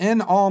exist in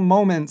all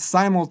moments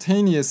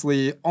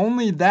simultaneously,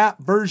 only that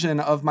version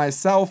of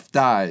myself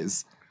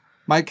dies.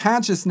 My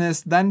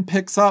consciousness then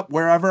picks up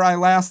wherever I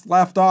last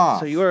left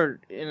off. So you are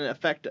in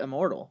effect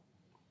immortal.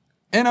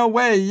 In a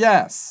way,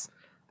 yes.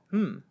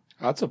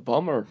 That's a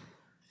bummer.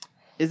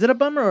 Is it a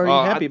bummer, or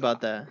are you happy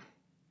about that?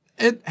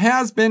 It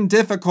has been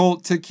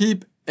difficult to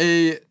keep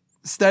a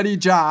steady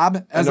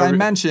job, as I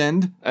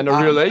mentioned. And a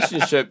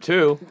relationship,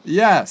 too.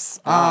 Yes.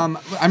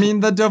 I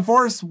mean, the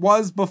divorce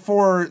was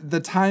before the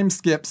time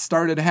skip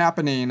started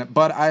happening,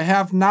 but I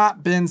have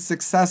not been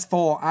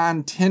successful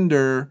on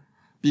Tinder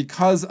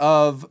because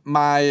of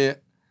my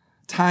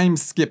time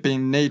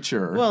skipping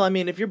nature. Well, I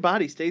mean, if your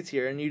body stays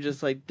here and you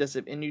just like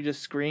and you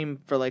just scream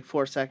for like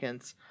 4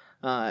 seconds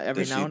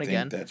every now and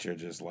again, that you're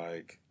just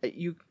like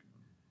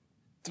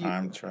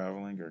time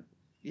traveling or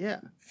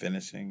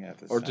finishing at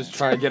the or same just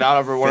trying to get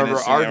out of one of her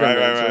Finishing,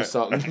 arguments right. or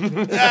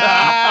something.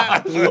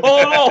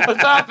 Oh no,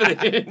 what's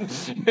happening?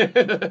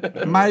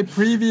 My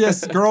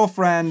previous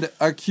girlfriend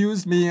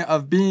accused me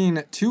of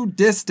being too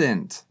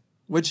distant,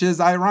 which is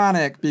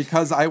ironic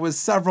because I was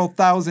several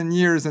thousand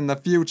years in the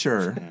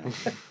future.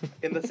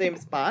 in the same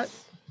spot,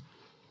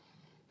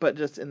 but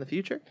just in the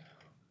future.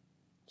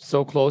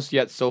 So close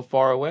yet so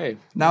far away.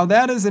 Now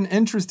that is an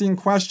interesting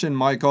question,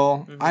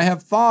 Michael. I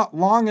have thought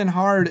long and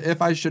hard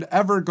if I should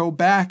ever go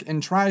back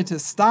and try to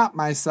stop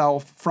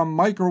myself from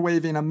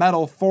microwaving a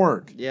metal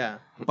fork. Yeah.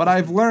 But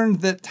I've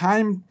learned that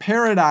time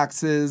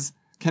paradoxes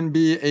can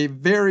be a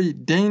very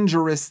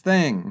dangerous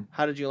thing.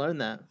 How did you learn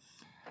that?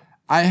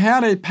 I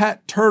had a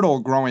pet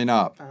turtle growing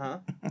up. Uh-huh.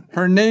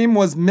 Her name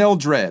was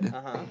Mildred.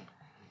 Uh-huh.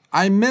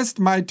 I missed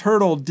my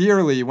turtle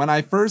dearly when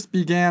I first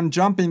began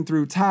jumping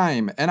through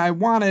time, and I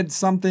wanted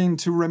something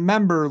to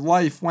remember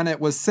life when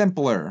it was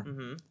simpler.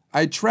 Mm-hmm.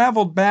 I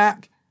traveled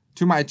back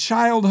to my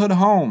childhood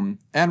home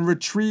and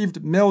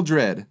retrieved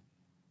Mildred.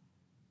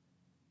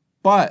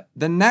 But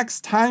the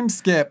next time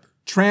skip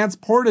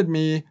transported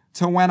me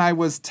to when I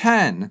was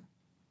 10,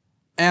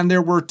 and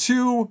there were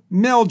 2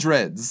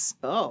 Mildreds.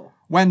 Oh.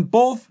 When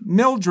both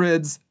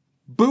Mildreds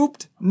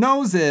booped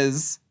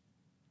noses,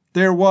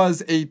 there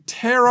was a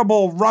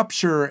terrible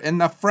rupture in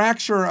the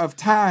fracture of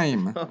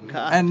time. Oh,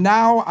 God. And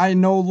now I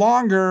no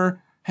longer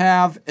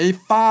have a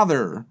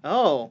father.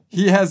 Oh.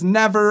 He has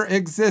never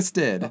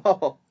existed,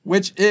 Oh.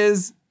 which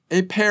is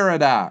a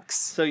paradox.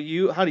 So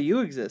how do you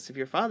exist if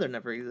your father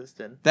never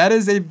existed? That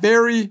is a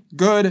very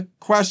good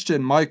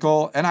question,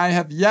 Michael, and I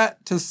have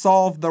yet to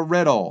solve the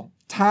riddle.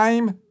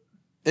 Time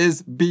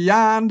is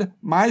beyond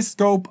my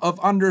scope of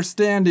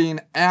understanding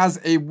as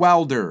a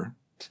welder.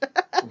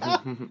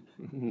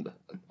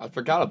 I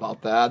forgot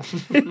about that.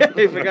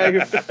 I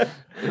forgot.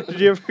 Did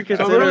you ever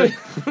consider?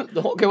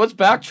 Okay, let's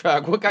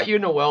backtrack. What got you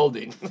into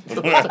welding?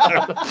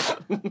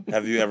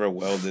 Have you ever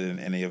welded in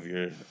any of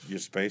your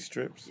space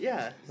trips?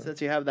 Yeah,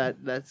 since you have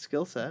that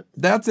skill set.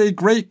 That's a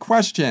great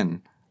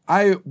question.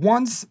 I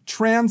once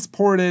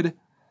transported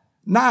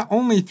not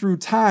only through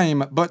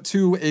time, but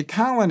to a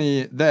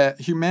colony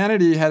that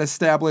humanity had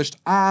established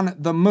on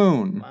the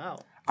moon. Wow.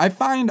 I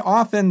find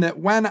often that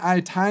when I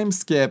time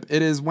skip,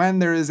 it is when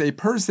there is a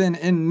person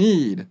in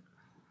need.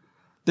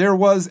 There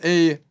was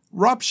a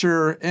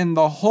rupture in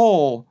the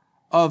hull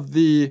of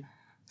the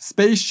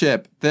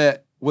spaceship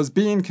that was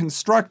being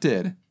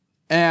constructed,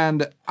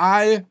 and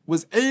I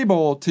was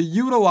able to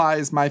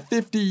utilize my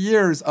 50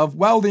 years of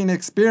welding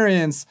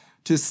experience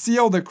to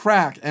seal the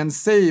crack and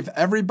save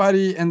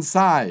everybody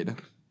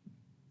inside.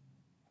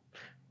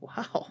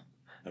 Wow.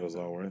 It was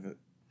all worth it.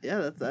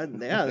 Yeah,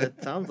 that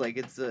sounds like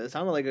it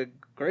sounded like a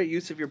great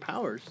use of your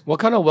powers. What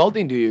kind of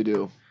welding do you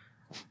do?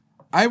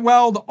 I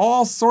weld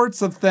all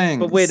sorts of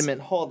things. But wait a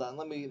minute, hold on.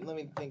 Let me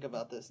think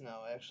about this now.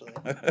 Actually,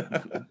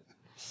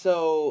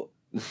 so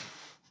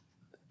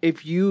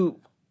if you,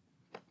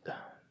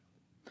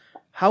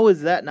 how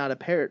is that not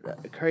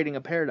creating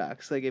a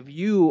paradox? Like if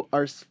you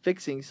are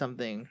fixing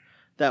something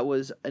that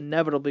was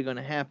inevitably going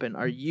to happen,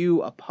 are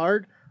you a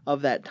part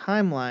of that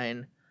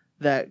timeline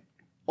that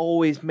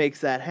always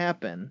makes that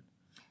happen?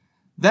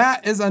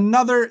 That is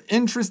another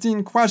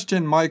interesting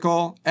question,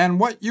 Michael, and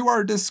what you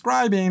are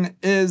describing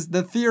is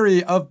the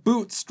theory of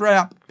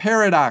bootstrap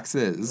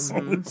paradoxes.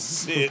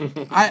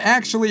 I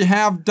actually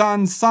have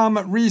done some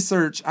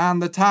research on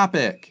the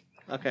topic.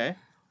 Okay.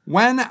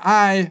 When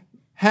I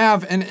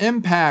have an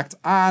impact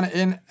on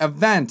an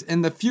event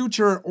in the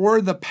future or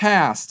the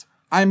past,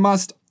 I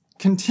must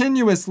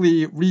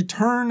continuously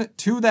return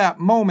to that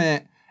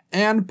moment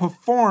and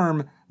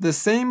perform the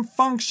same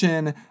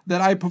function that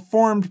I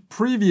performed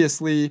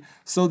previously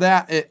so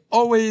that it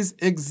always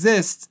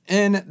exists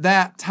in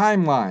that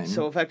timeline.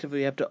 So effectively,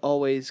 you have to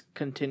always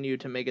continue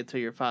to make it so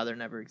your father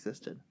never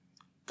existed.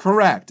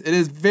 Correct. It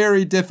is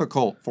very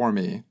difficult for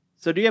me.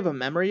 So do you have a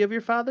memory of your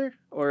father,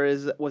 or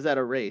was that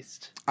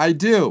erased? I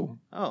do.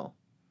 Oh,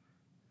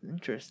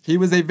 interesting. He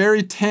was a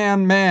very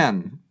tan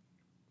man.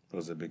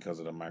 Was it because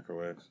of the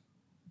microwaves?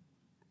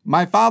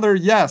 My father,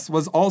 yes,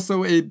 was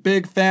also a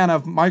big fan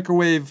of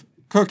microwave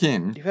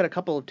cooking. You've had a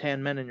couple of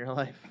tan men in your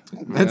life.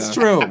 That's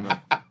true.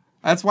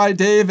 That's why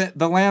Dave,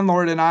 the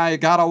landlord, and I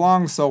got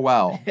along so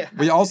well. Yeah.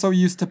 We also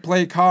used to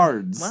play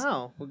cards.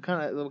 Wow. What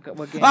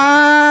game?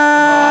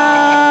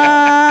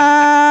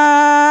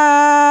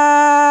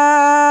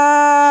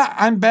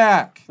 I'm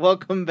back.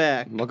 Welcome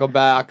back. Welcome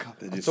back.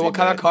 So what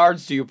kind of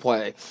cards do you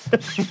play?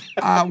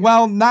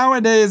 Well,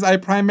 nowadays I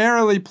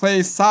primarily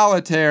play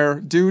solitaire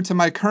due to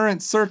my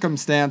current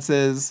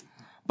circumstances,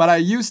 but I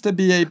used to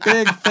be a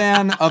big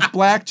fan of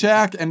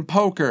blackjack and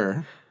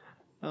poker.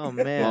 Oh,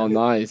 man. Oh,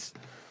 nice.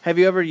 Have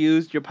you ever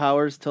used your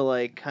powers to,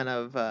 like, kind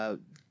of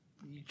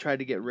try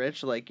to get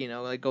rich? Like, you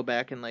know, like go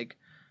back and, like,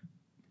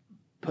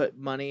 put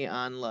money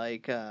on,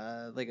 like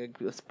a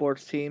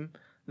sports team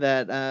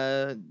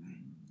that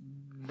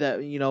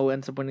you know,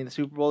 ends up winning the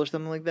Super Bowl or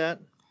something like that?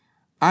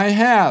 I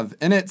have,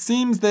 and it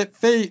seems that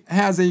fate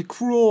has a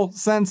cruel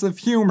sense of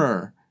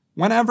humor.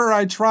 Whenever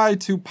I try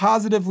to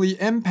positively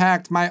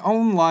impact my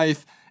own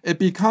life, it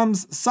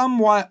becomes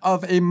somewhat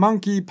of a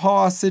monkey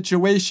paw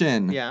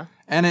situation. Yeah.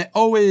 And it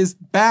always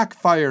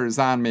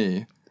backfires on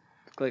me.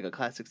 Like a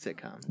classic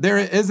sitcom. There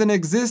is an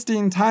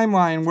existing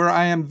timeline where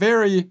I am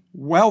very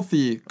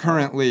wealthy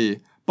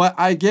currently, but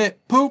I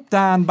get pooped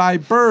on by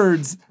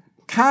birds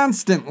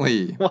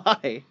constantly.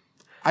 Why?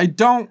 I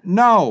don't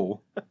know.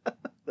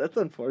 That's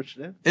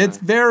unfortunate. It's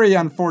very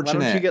unfortunate.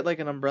 Why don't you get like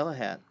an umbrella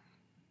hat?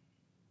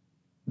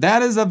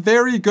 That is a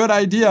very good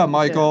idea,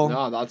 Michael.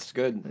 No, that's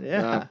good.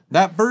 Yeah.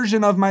 That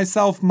version of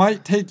myself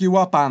might take you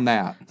up on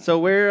that. So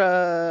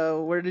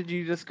where did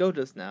you just go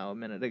just now, a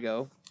minute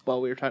ago, while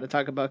we were trying to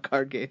talk about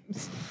card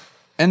games?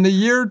 In the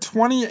year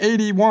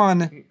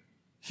 2081,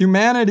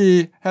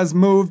 humanity has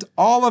moved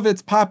all of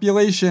its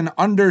population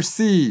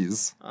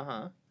underseas.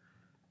 Uh-huh.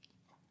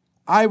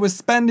 I was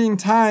spending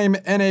time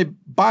in a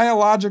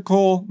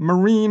biological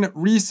marine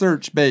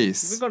research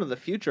base. You've been going to the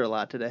future a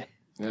lot today.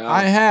 Yeah.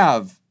 I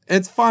have.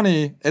 It's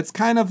funny. It's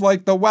kind of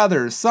like the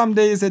weather. Some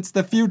days it's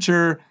the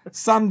future.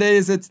 Some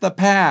days it's the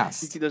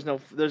past. You see, there's no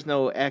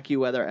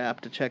AccuWeather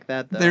app to check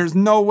that, though. There's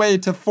no way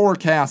to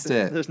forecast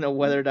it. There's no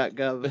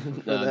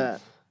weather.gov for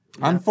that.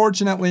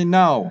 Unfortunately,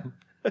 no.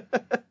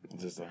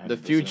 The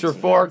future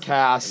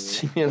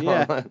forecast. You know?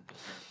 Yeah.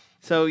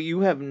 So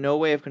you have no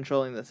way of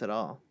controlling this at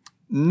all?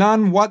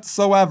 None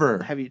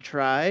whatsoever. Have you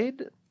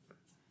tried?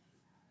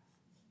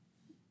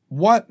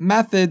 What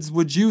methods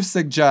would you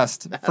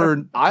suggest for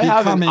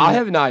becoming... I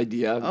have an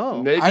idea.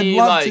 Oh. Maybe, I'd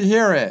love to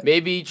hear it.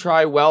 Maybe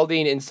try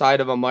welding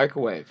inside of a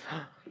microwave.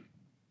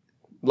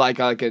 like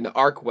an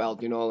arc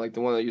weld, you know, like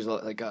the one that use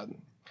like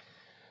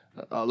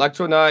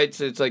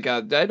electronites. It's like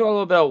I do a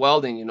little bit of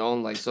welding, you know,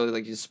 like so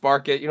like you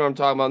spark it, you know what I'm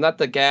talking about? Not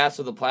the gas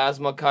or the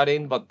plasma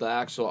cutting, but the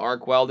actual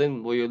arc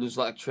welding where you lose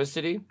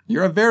electricity.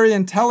 You're a very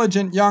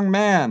intelligent young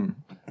man,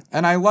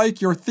 and I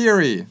like your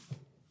theory.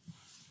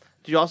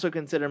 Do you also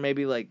consider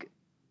maybe like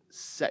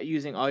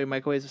using all your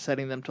microwaves,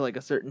 setting them to like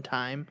a certain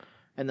time,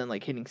 and then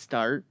like hitting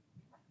start?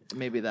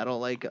 Maybe that'll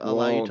like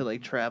allow you to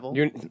like travel.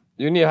 You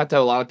need to have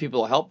a lot of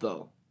people to help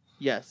though.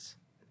 Yes.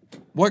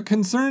 What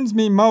concerns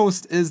me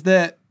most is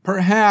that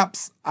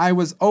perhaps I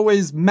was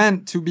always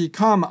meant to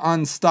become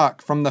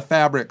unstuck from the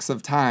fabrics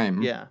of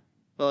time. Yeah.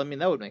 Well, I mean,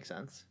 that would make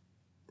sense.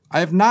 I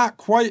have not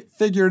quite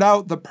figured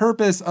out the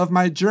purpose of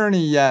my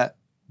journey yet,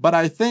 but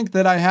I think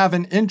that I have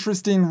an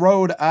interesting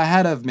road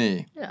ahead of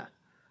me. Yeah.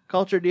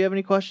 Culture, do you have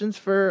any questions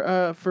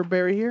for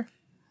Barry here?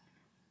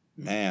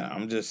 Man,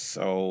 I'm just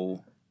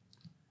so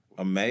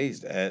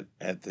amazed at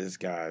this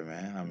guy,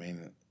 man. I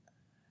mean,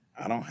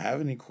 I don't have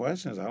any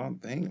questions. I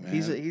don't think, man.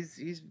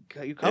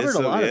 You covered a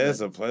lot of it. It's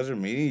a pleasure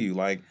meeting you.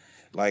 Like,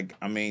 Like,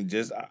 I mean,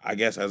 just I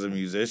guess as a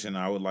musician,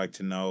 I would like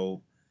to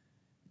know,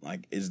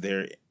 like, is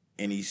there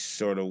any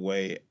sort of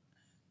way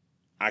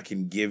I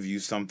can give you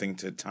something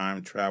to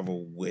time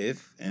travel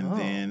with, and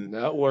then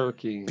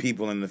networking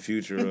people in the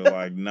future are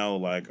like, know,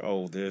 like,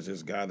 oh, there's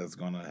this guy that's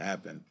gonna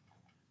happen,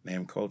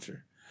 named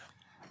Culture.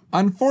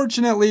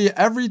 Unfortunately,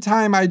 every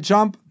time I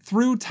jump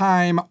through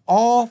time,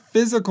 all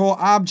physical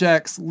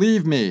objects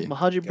leave me. Well,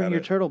 how'd you bring your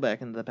turtle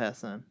back into the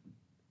past then?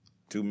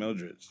 2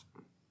 Mildreds.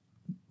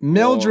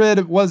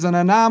 Mildred was an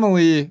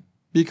anomaly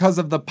because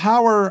of the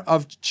power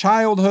of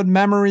childhood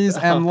memories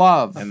and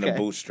love. And the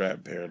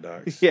bootstrap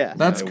paradox. Yeah.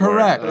 That's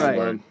correct.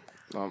 Right.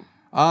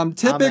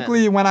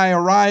 Typically, when I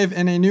arrive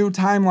in a new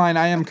timeline,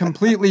 I am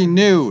completely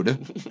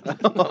nude.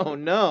 Oh,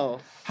 no.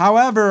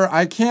 However,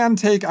 I can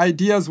take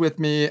ideas with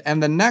me,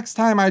 and the next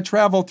time I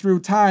travel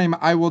through time,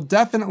 I will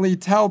definitely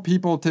tell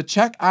people to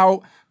check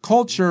out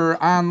Culture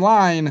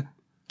online,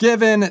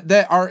 given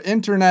that our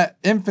internet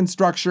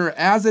infrastructure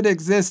as it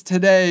exists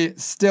today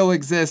still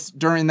exists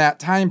during that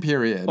time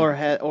period. Or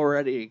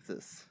already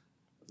exists.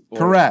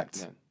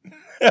 Correct.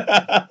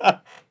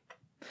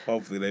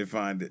 Hopefully they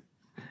find it.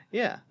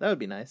 Yeah, that would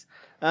be nice.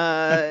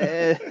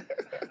 Blake,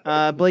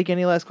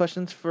 any last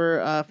questions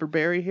for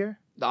Barry here?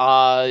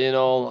 Best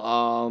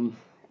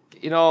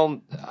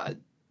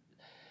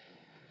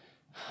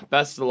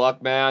of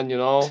luck, man.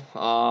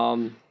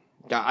 I'm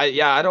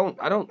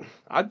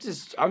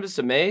just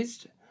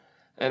amazed,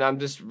 and I'm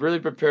just really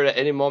prepared at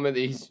any moment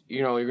that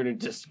you're gonna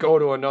just go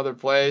to another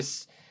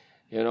place,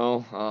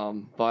 just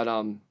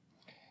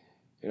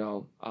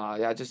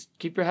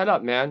keep your head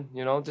up, man.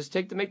 Just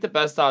make the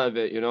best out of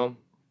it.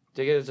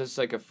 Take it as just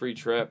like a free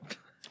trip.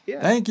 Yeah.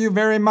 Thank you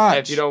very much.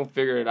 If you don't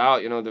figure it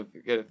out, to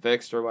get it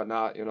fixed or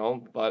whatnot,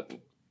 but. Do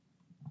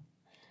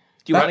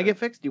you want to get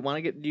fixed? Do you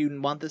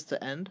want this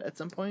to end at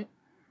some point?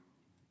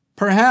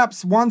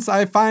 Perhaps once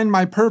I find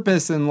my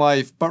purpose in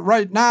life, but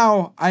right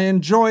now I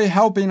enjoy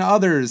helping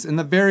others in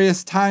the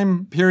various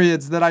time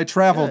periods that I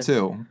travel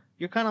to.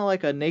 You're kind of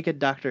like a naked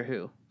Doctor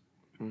Who.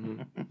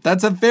 Mm-hmm.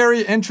 That's a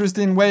very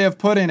interesting way of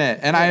putting it,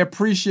 and I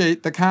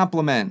appreciate the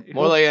compliment.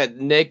 More like a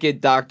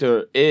naked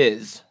doctor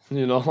is,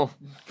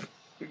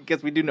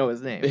 Guess we do know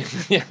his name.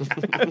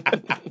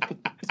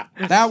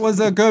 That was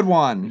a good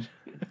one.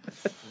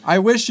 I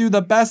wish you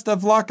the best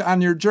of luck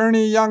on your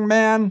journey, young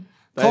man.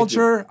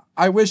 Culture,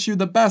 I wish you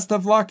the best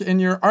of luck in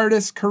your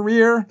artist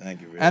career.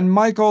 Thank you, Rick. And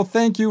Michael,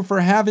 thank you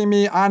for having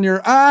me on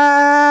your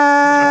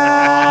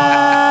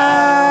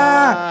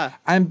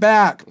I'm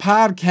back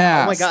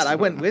podcast. Oh my God, I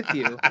went with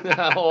you.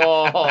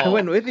 I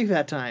went with you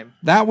that time.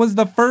 That was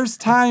the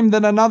first time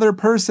that another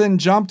person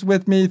jumped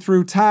with me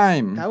through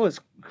time. That was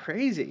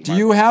crazy. Do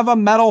you have a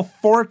metal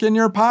fork in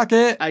your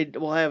pocket? I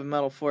have a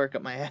metal fork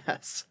up my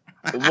ass.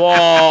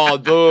 Whoa,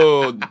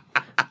 dude.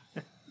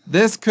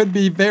 This could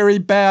be very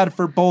bad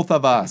for both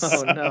of us.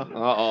 Oh, no.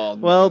 Uh-oh.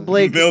 Well,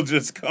 Blake.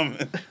 Mildred's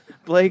coming.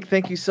 Blake,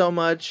 thank you so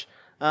much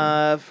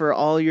for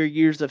all your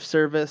years of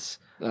service.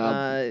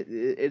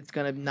 It's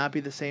going to not be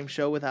the same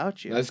show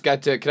without you.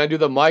 Can I do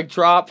the mic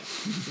drop?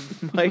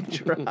 Mic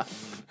drop.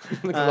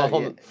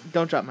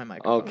 Don't drop my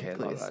mic. Okay,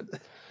 please.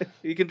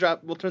 You can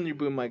drop. We'll turn your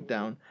boom mic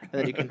down, and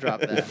then you can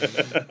drop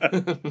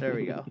that. There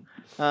we go.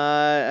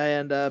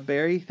 And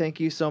Barry,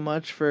 thank you so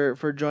much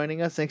for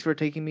joining us. Thanks for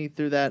taking me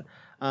through that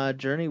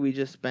journey. We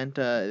just spent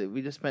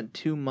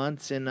 2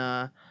 months in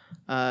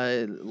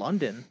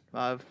London,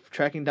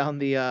 tracking down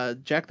the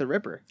Jack the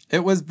Ripper.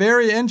 It was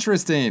very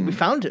interesting. We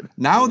found him.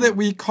 Now that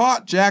we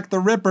caught Jack the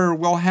Ripper,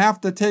 we'll have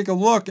to take a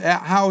look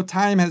at how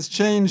time has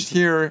changed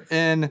here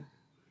in...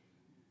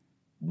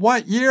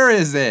 What year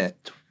is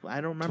it? I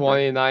don't remember.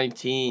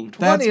 2019.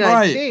 That's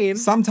 2019? right.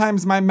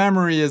 Sometimes my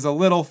memory is a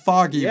little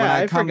foggy when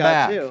I come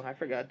back. I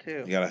forgot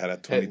too. You gotta have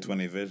that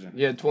 2020 vision.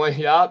 Yeah, 20.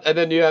 Yeah, and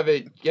then you have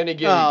it. Get any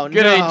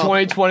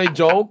 2020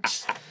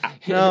 jokes.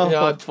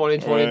 No.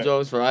 2020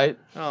 jokes, right?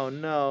 Oh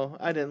no,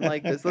 I didn't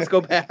like this. Let's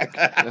go back.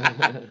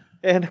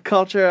 And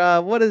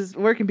Culture,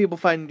 where can people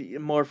find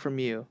more from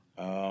you?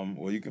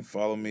 Well, you can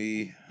follow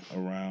me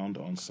around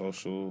on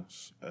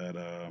socials at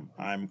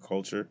I'm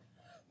Culture,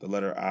 the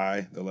letter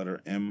I, the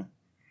letter M.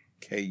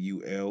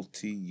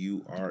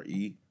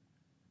 KULTURE.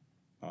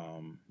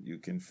 You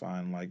can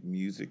find like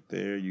music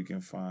there. You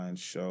can find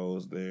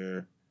shows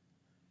there.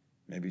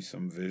 Maybe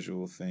some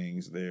visual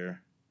things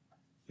there.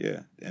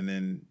 Yeah, and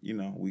then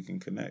we can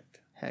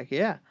connect. Heck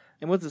yeah!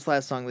 And what's this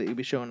last song that you'll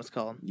be showing us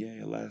called?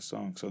 Yeah, last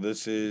song. So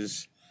this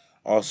is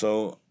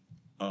also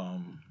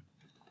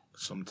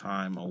some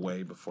time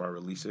away before I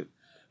release it,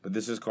 but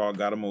this is called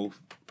 "Gotta Move,"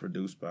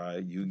 produced by,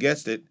 you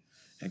guessed it,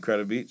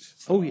 Incredible Beats.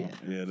 Oh yeah.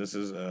 Yeah, this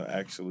is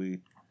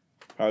actually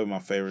probably my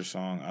favorite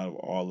song out of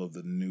all of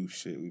the new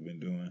shit we've been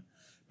doing.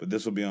 But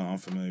this will be on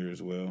Unfamiliar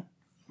as well.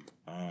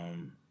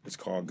 It's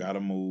called Gotta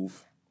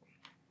Move.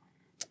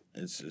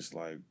 It's just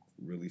like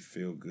really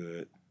feel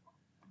good.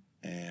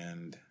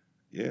 And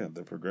yeah,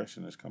 the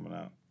progression is coming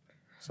out.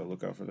 So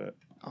look out for that.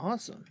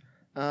 Awesome.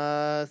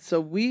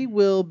 So we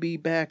will be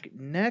back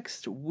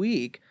next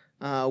week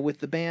with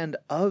the band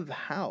Of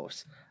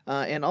House.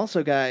 And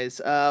also, guys,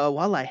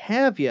 while I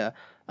have you,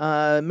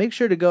 make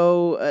sure to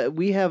go.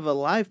 We have a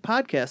live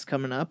podcast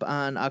coming up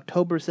on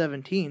October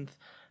 17th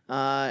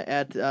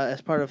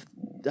as part of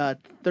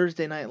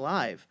Thursday Night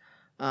Live,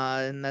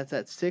 and that's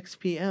at 6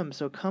 p.m.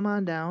 So come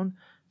on down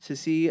to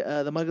see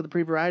the Michael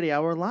Dupree Variety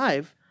Hour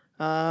live.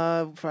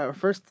 For our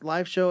first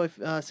live show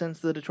since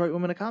the Detroit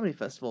Women of Comedy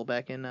Festival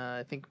back in,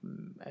 I think,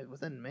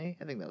 was that in May?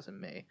 I think that was in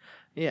May.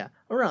 Yeah,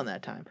 around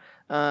that time.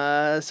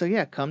 So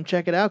yeah, come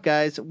check it out,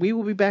 guys. We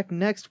will be back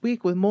next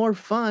week with more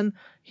fun.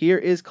 Here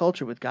is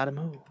Culture with Gotta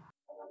Move.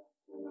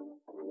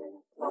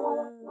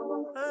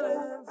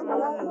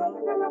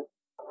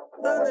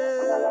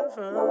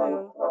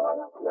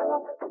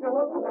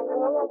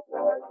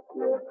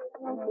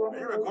 Are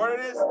you recording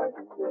this?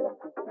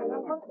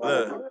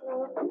 Look.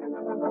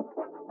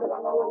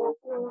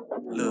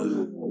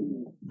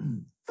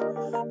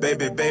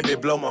 Baby,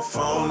 blow my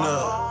phone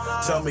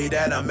up. Tell me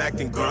that I'm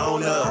acting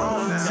grown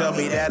up. Tell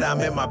me that I'm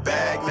in my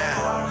bag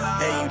now.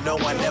 And you know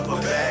I never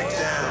back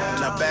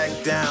down. I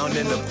back down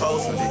in the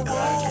post with it.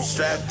 I'm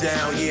strapped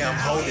down, yeah, I'm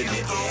holding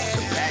it.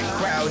 The packed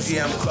crowds,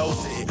 yeah, I'm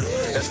close to it.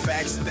 That's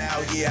facts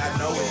now, yeah, I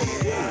know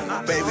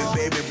it.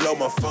 Baby, blow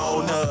my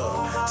phone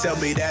up. Tell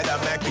me that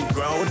I'm acting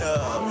grown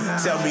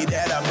up. Tell me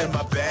that I'm in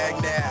my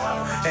bag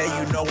now. And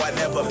you know I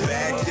never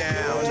back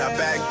down. I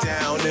back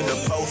down in the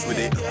post with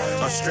it.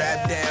 I'm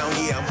strapped down,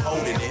 yeah, I'm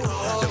holding it.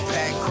 The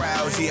packed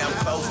crowds, yeah, I'm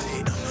close to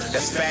it.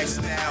 That's facts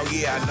now,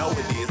 yeah, I know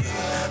it is.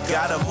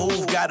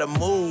 Gotta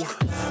move.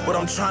 What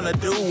I'm trying to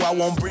do, I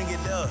won't bring it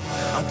up.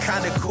 I'm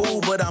kinda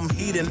cool, but I'm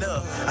heating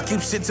up. I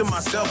keep shit to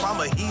myself, I'm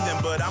a heathen,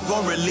 but I'm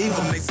gonna relieve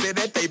them. They said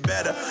that they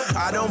better.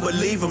 I don't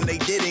believe them, they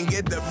didn't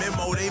get the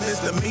memo. They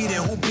missed the meeting,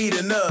 who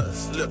beating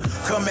us? Look,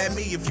 come at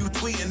me if you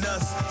tweeting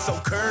us. So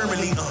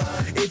currently,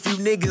 if you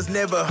niggas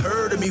never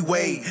heard of me,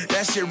 wait,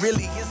 that shit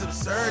really is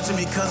absurd to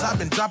me, cause I've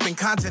been dropping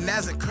content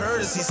as a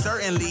courtesy.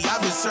 Certainly,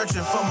 I've been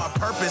searching for my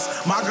purpose.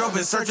 My girl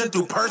been searching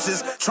through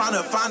purses, trying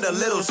to find a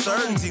little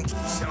certainty.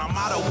 Shit, I'm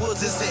out of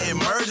woods, it's an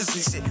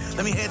emergency shit.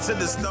 Let me head to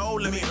the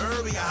stove, let me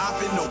hurry, I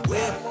hop in the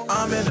whip.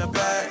 I'm in the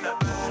back,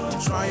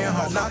 trying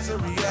hard not to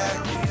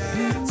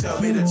react. Tell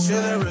me to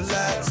chill and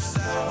relax.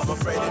 I'm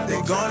afraid that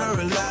they gonna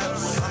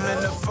relapse. I'm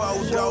in the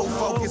photo,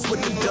 focus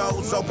with the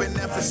doors. Open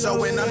that for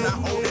show and I'm not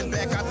holding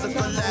back. I took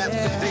a lap,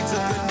 they took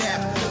a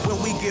nap.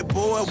 When we get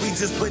bored, we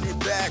just put it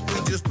back.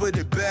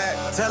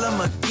 Tell them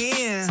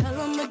again.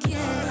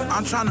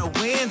 I'm trying to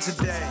win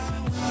today.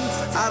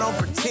 I don't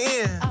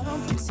pretend.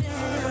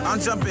 I'm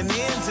jumping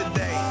in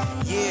today.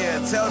 Yeah,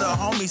 tell the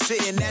homie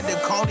sitting at the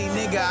Coney,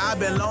 nigga, I've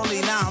been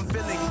lonely, now I'm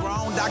feeling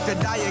grown. Doctor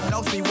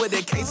diagnosed me with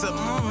a case of,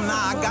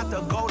 nah, I got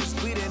the gold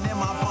squeezing in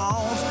my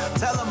bones.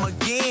 Tell him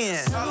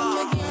again,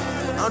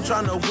 I'm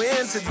trying to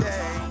win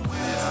today.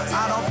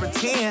 I don't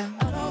pretend,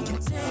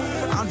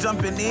 I'm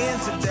jumping in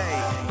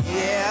today.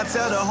 Yeah,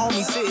 tell the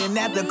homie sitting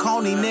at the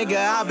Coney, nigga,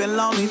 I've been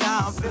lonely,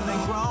 now I'm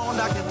feeling grown.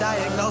 Doctor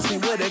diagnosed me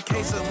with a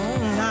case of,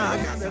 nah, I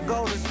got the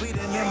gold squeezing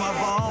in my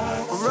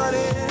bones.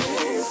 Running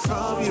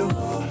from you.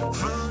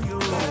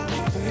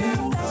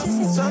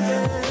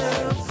 Something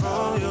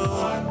from you,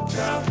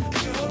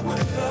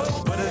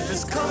 but if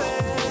it's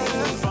coming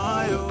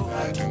from you,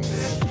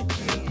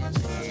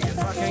 if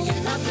I can't get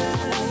nothing,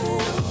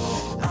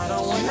 I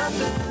don't want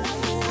nothing.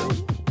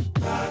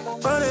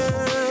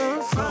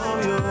 Running from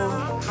you,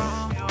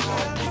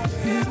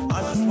 I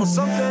just want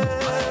something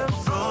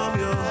from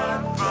you.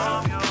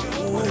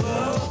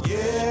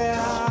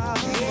 Yeah.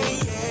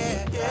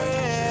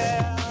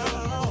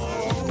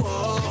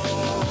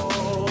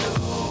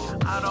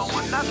 I don't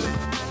want nothing.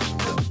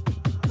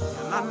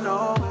 I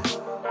know it.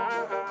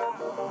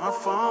 My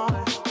phone,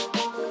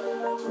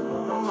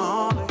 I'm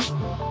on it.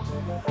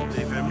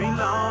 Leaving me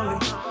lonely.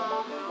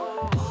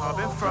 My heart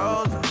been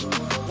frozen.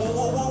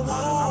 Whoa.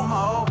 I'm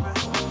hoping.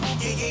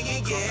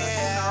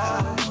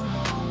 Yeah.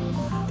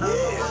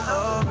 You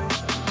love me.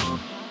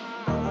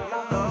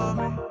 You love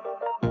me.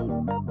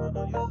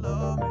 You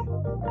love me.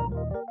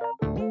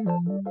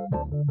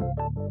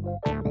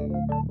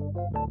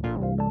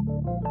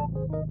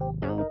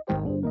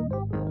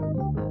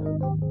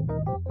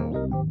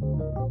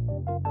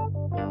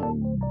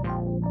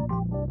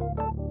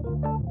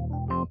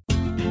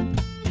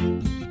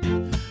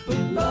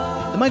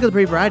 The Michael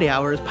Dupree Variety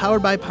Hour is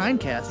powered by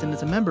Pinecast and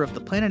is a member of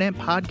the Planet Ant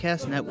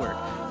Podcast Network.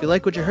 If you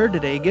like what you heard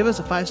today, give us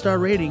a 5-star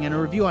rating and a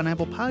review on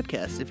Apple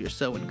Podcasts if you're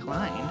so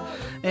inclined.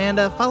 And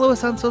follow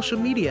us on social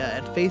media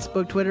at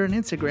Facebook, Twitter, and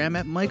Instagram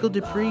at Michael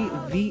Dupree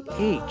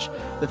VH.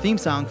 The theme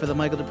song for the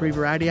Michael Dupree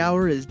Variety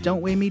Hour is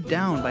Don't Weigh Me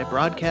Down by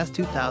Broadcast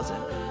 2000.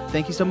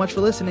 Thank you so much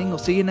for listening. We'll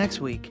see you next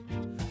week.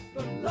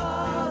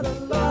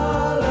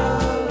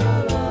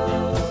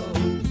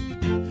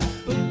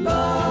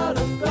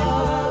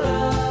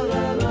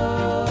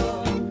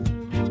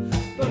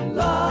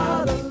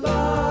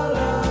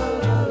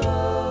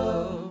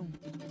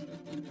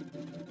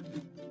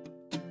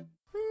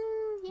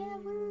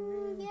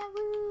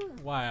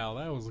 Wow,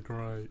 that was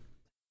great.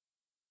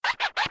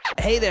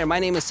 Hey there, my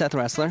name is Seth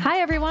Ressler. Hi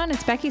everyone,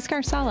 it's Becky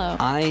Scarcello.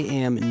 I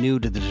am new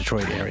to the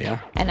Detroit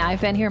area. And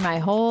I've been here my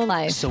whole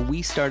life. So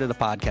we started a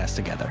podcast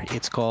together.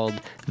 It's called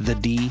The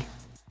D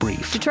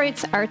Brief.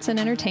 Detroit's arts and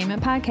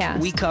entertainment podcast.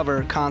 We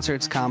cover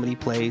concerts, comedy,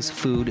 plays,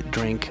 food,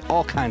 drink,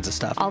 all kinds of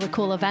stuff. All the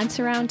cool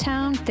events around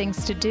town,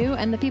 things to do,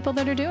 and the people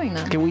that are doing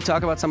them. Can we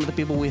talk about some of the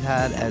people we've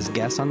had as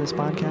guests on this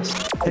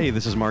podcast? Hey,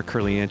 this is Mark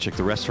Kurlianchik,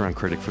 the restaurant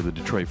critic for the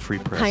Detroit Free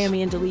Press. Hi, I'm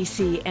Ann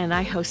DeLisi, and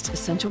I host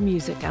Essential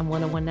Music on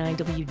 101.9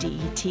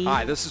 WDET.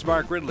 Hi, this is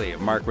Mark Ridley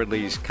of Mark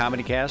Ridley's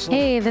Comedy Castle.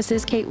 Hey, this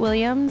is Kate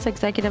Williams,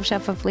 executive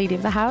chef of Lady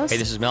of the House. Hey,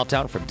 this is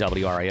Meltdown from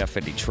WRAF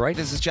in Detroit.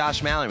 This is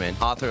Josh Mallerman,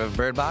 author of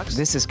Bird Box.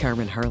 This is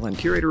Carmen Harlan,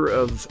 curator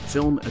of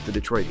film at the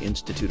Detroit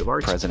Institute of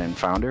Arts. President and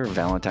founder of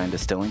Valentine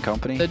Distilling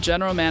Company. The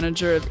general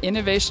manager of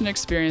innovation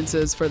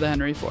experiences for the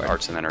Henry Ford.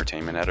 Arts and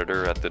entertainment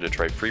editor at the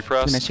Detroit Free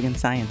Press. The Michigan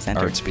Science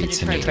Center. Arts Beats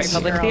the Detroit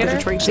Public Theater.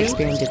 Detroit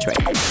Shakespeare in Detroit.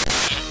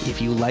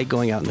 If you like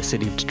going out in the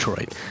city of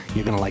Detroit,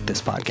 you're going to like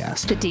this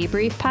podcast. The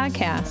Debrief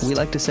Podcast. We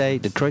like to say,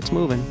 Detroit's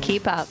moving.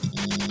 Keep up.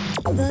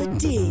 The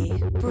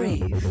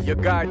Debrief. Your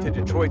guide to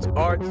Detroit's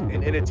arts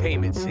and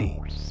entertainment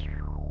scene.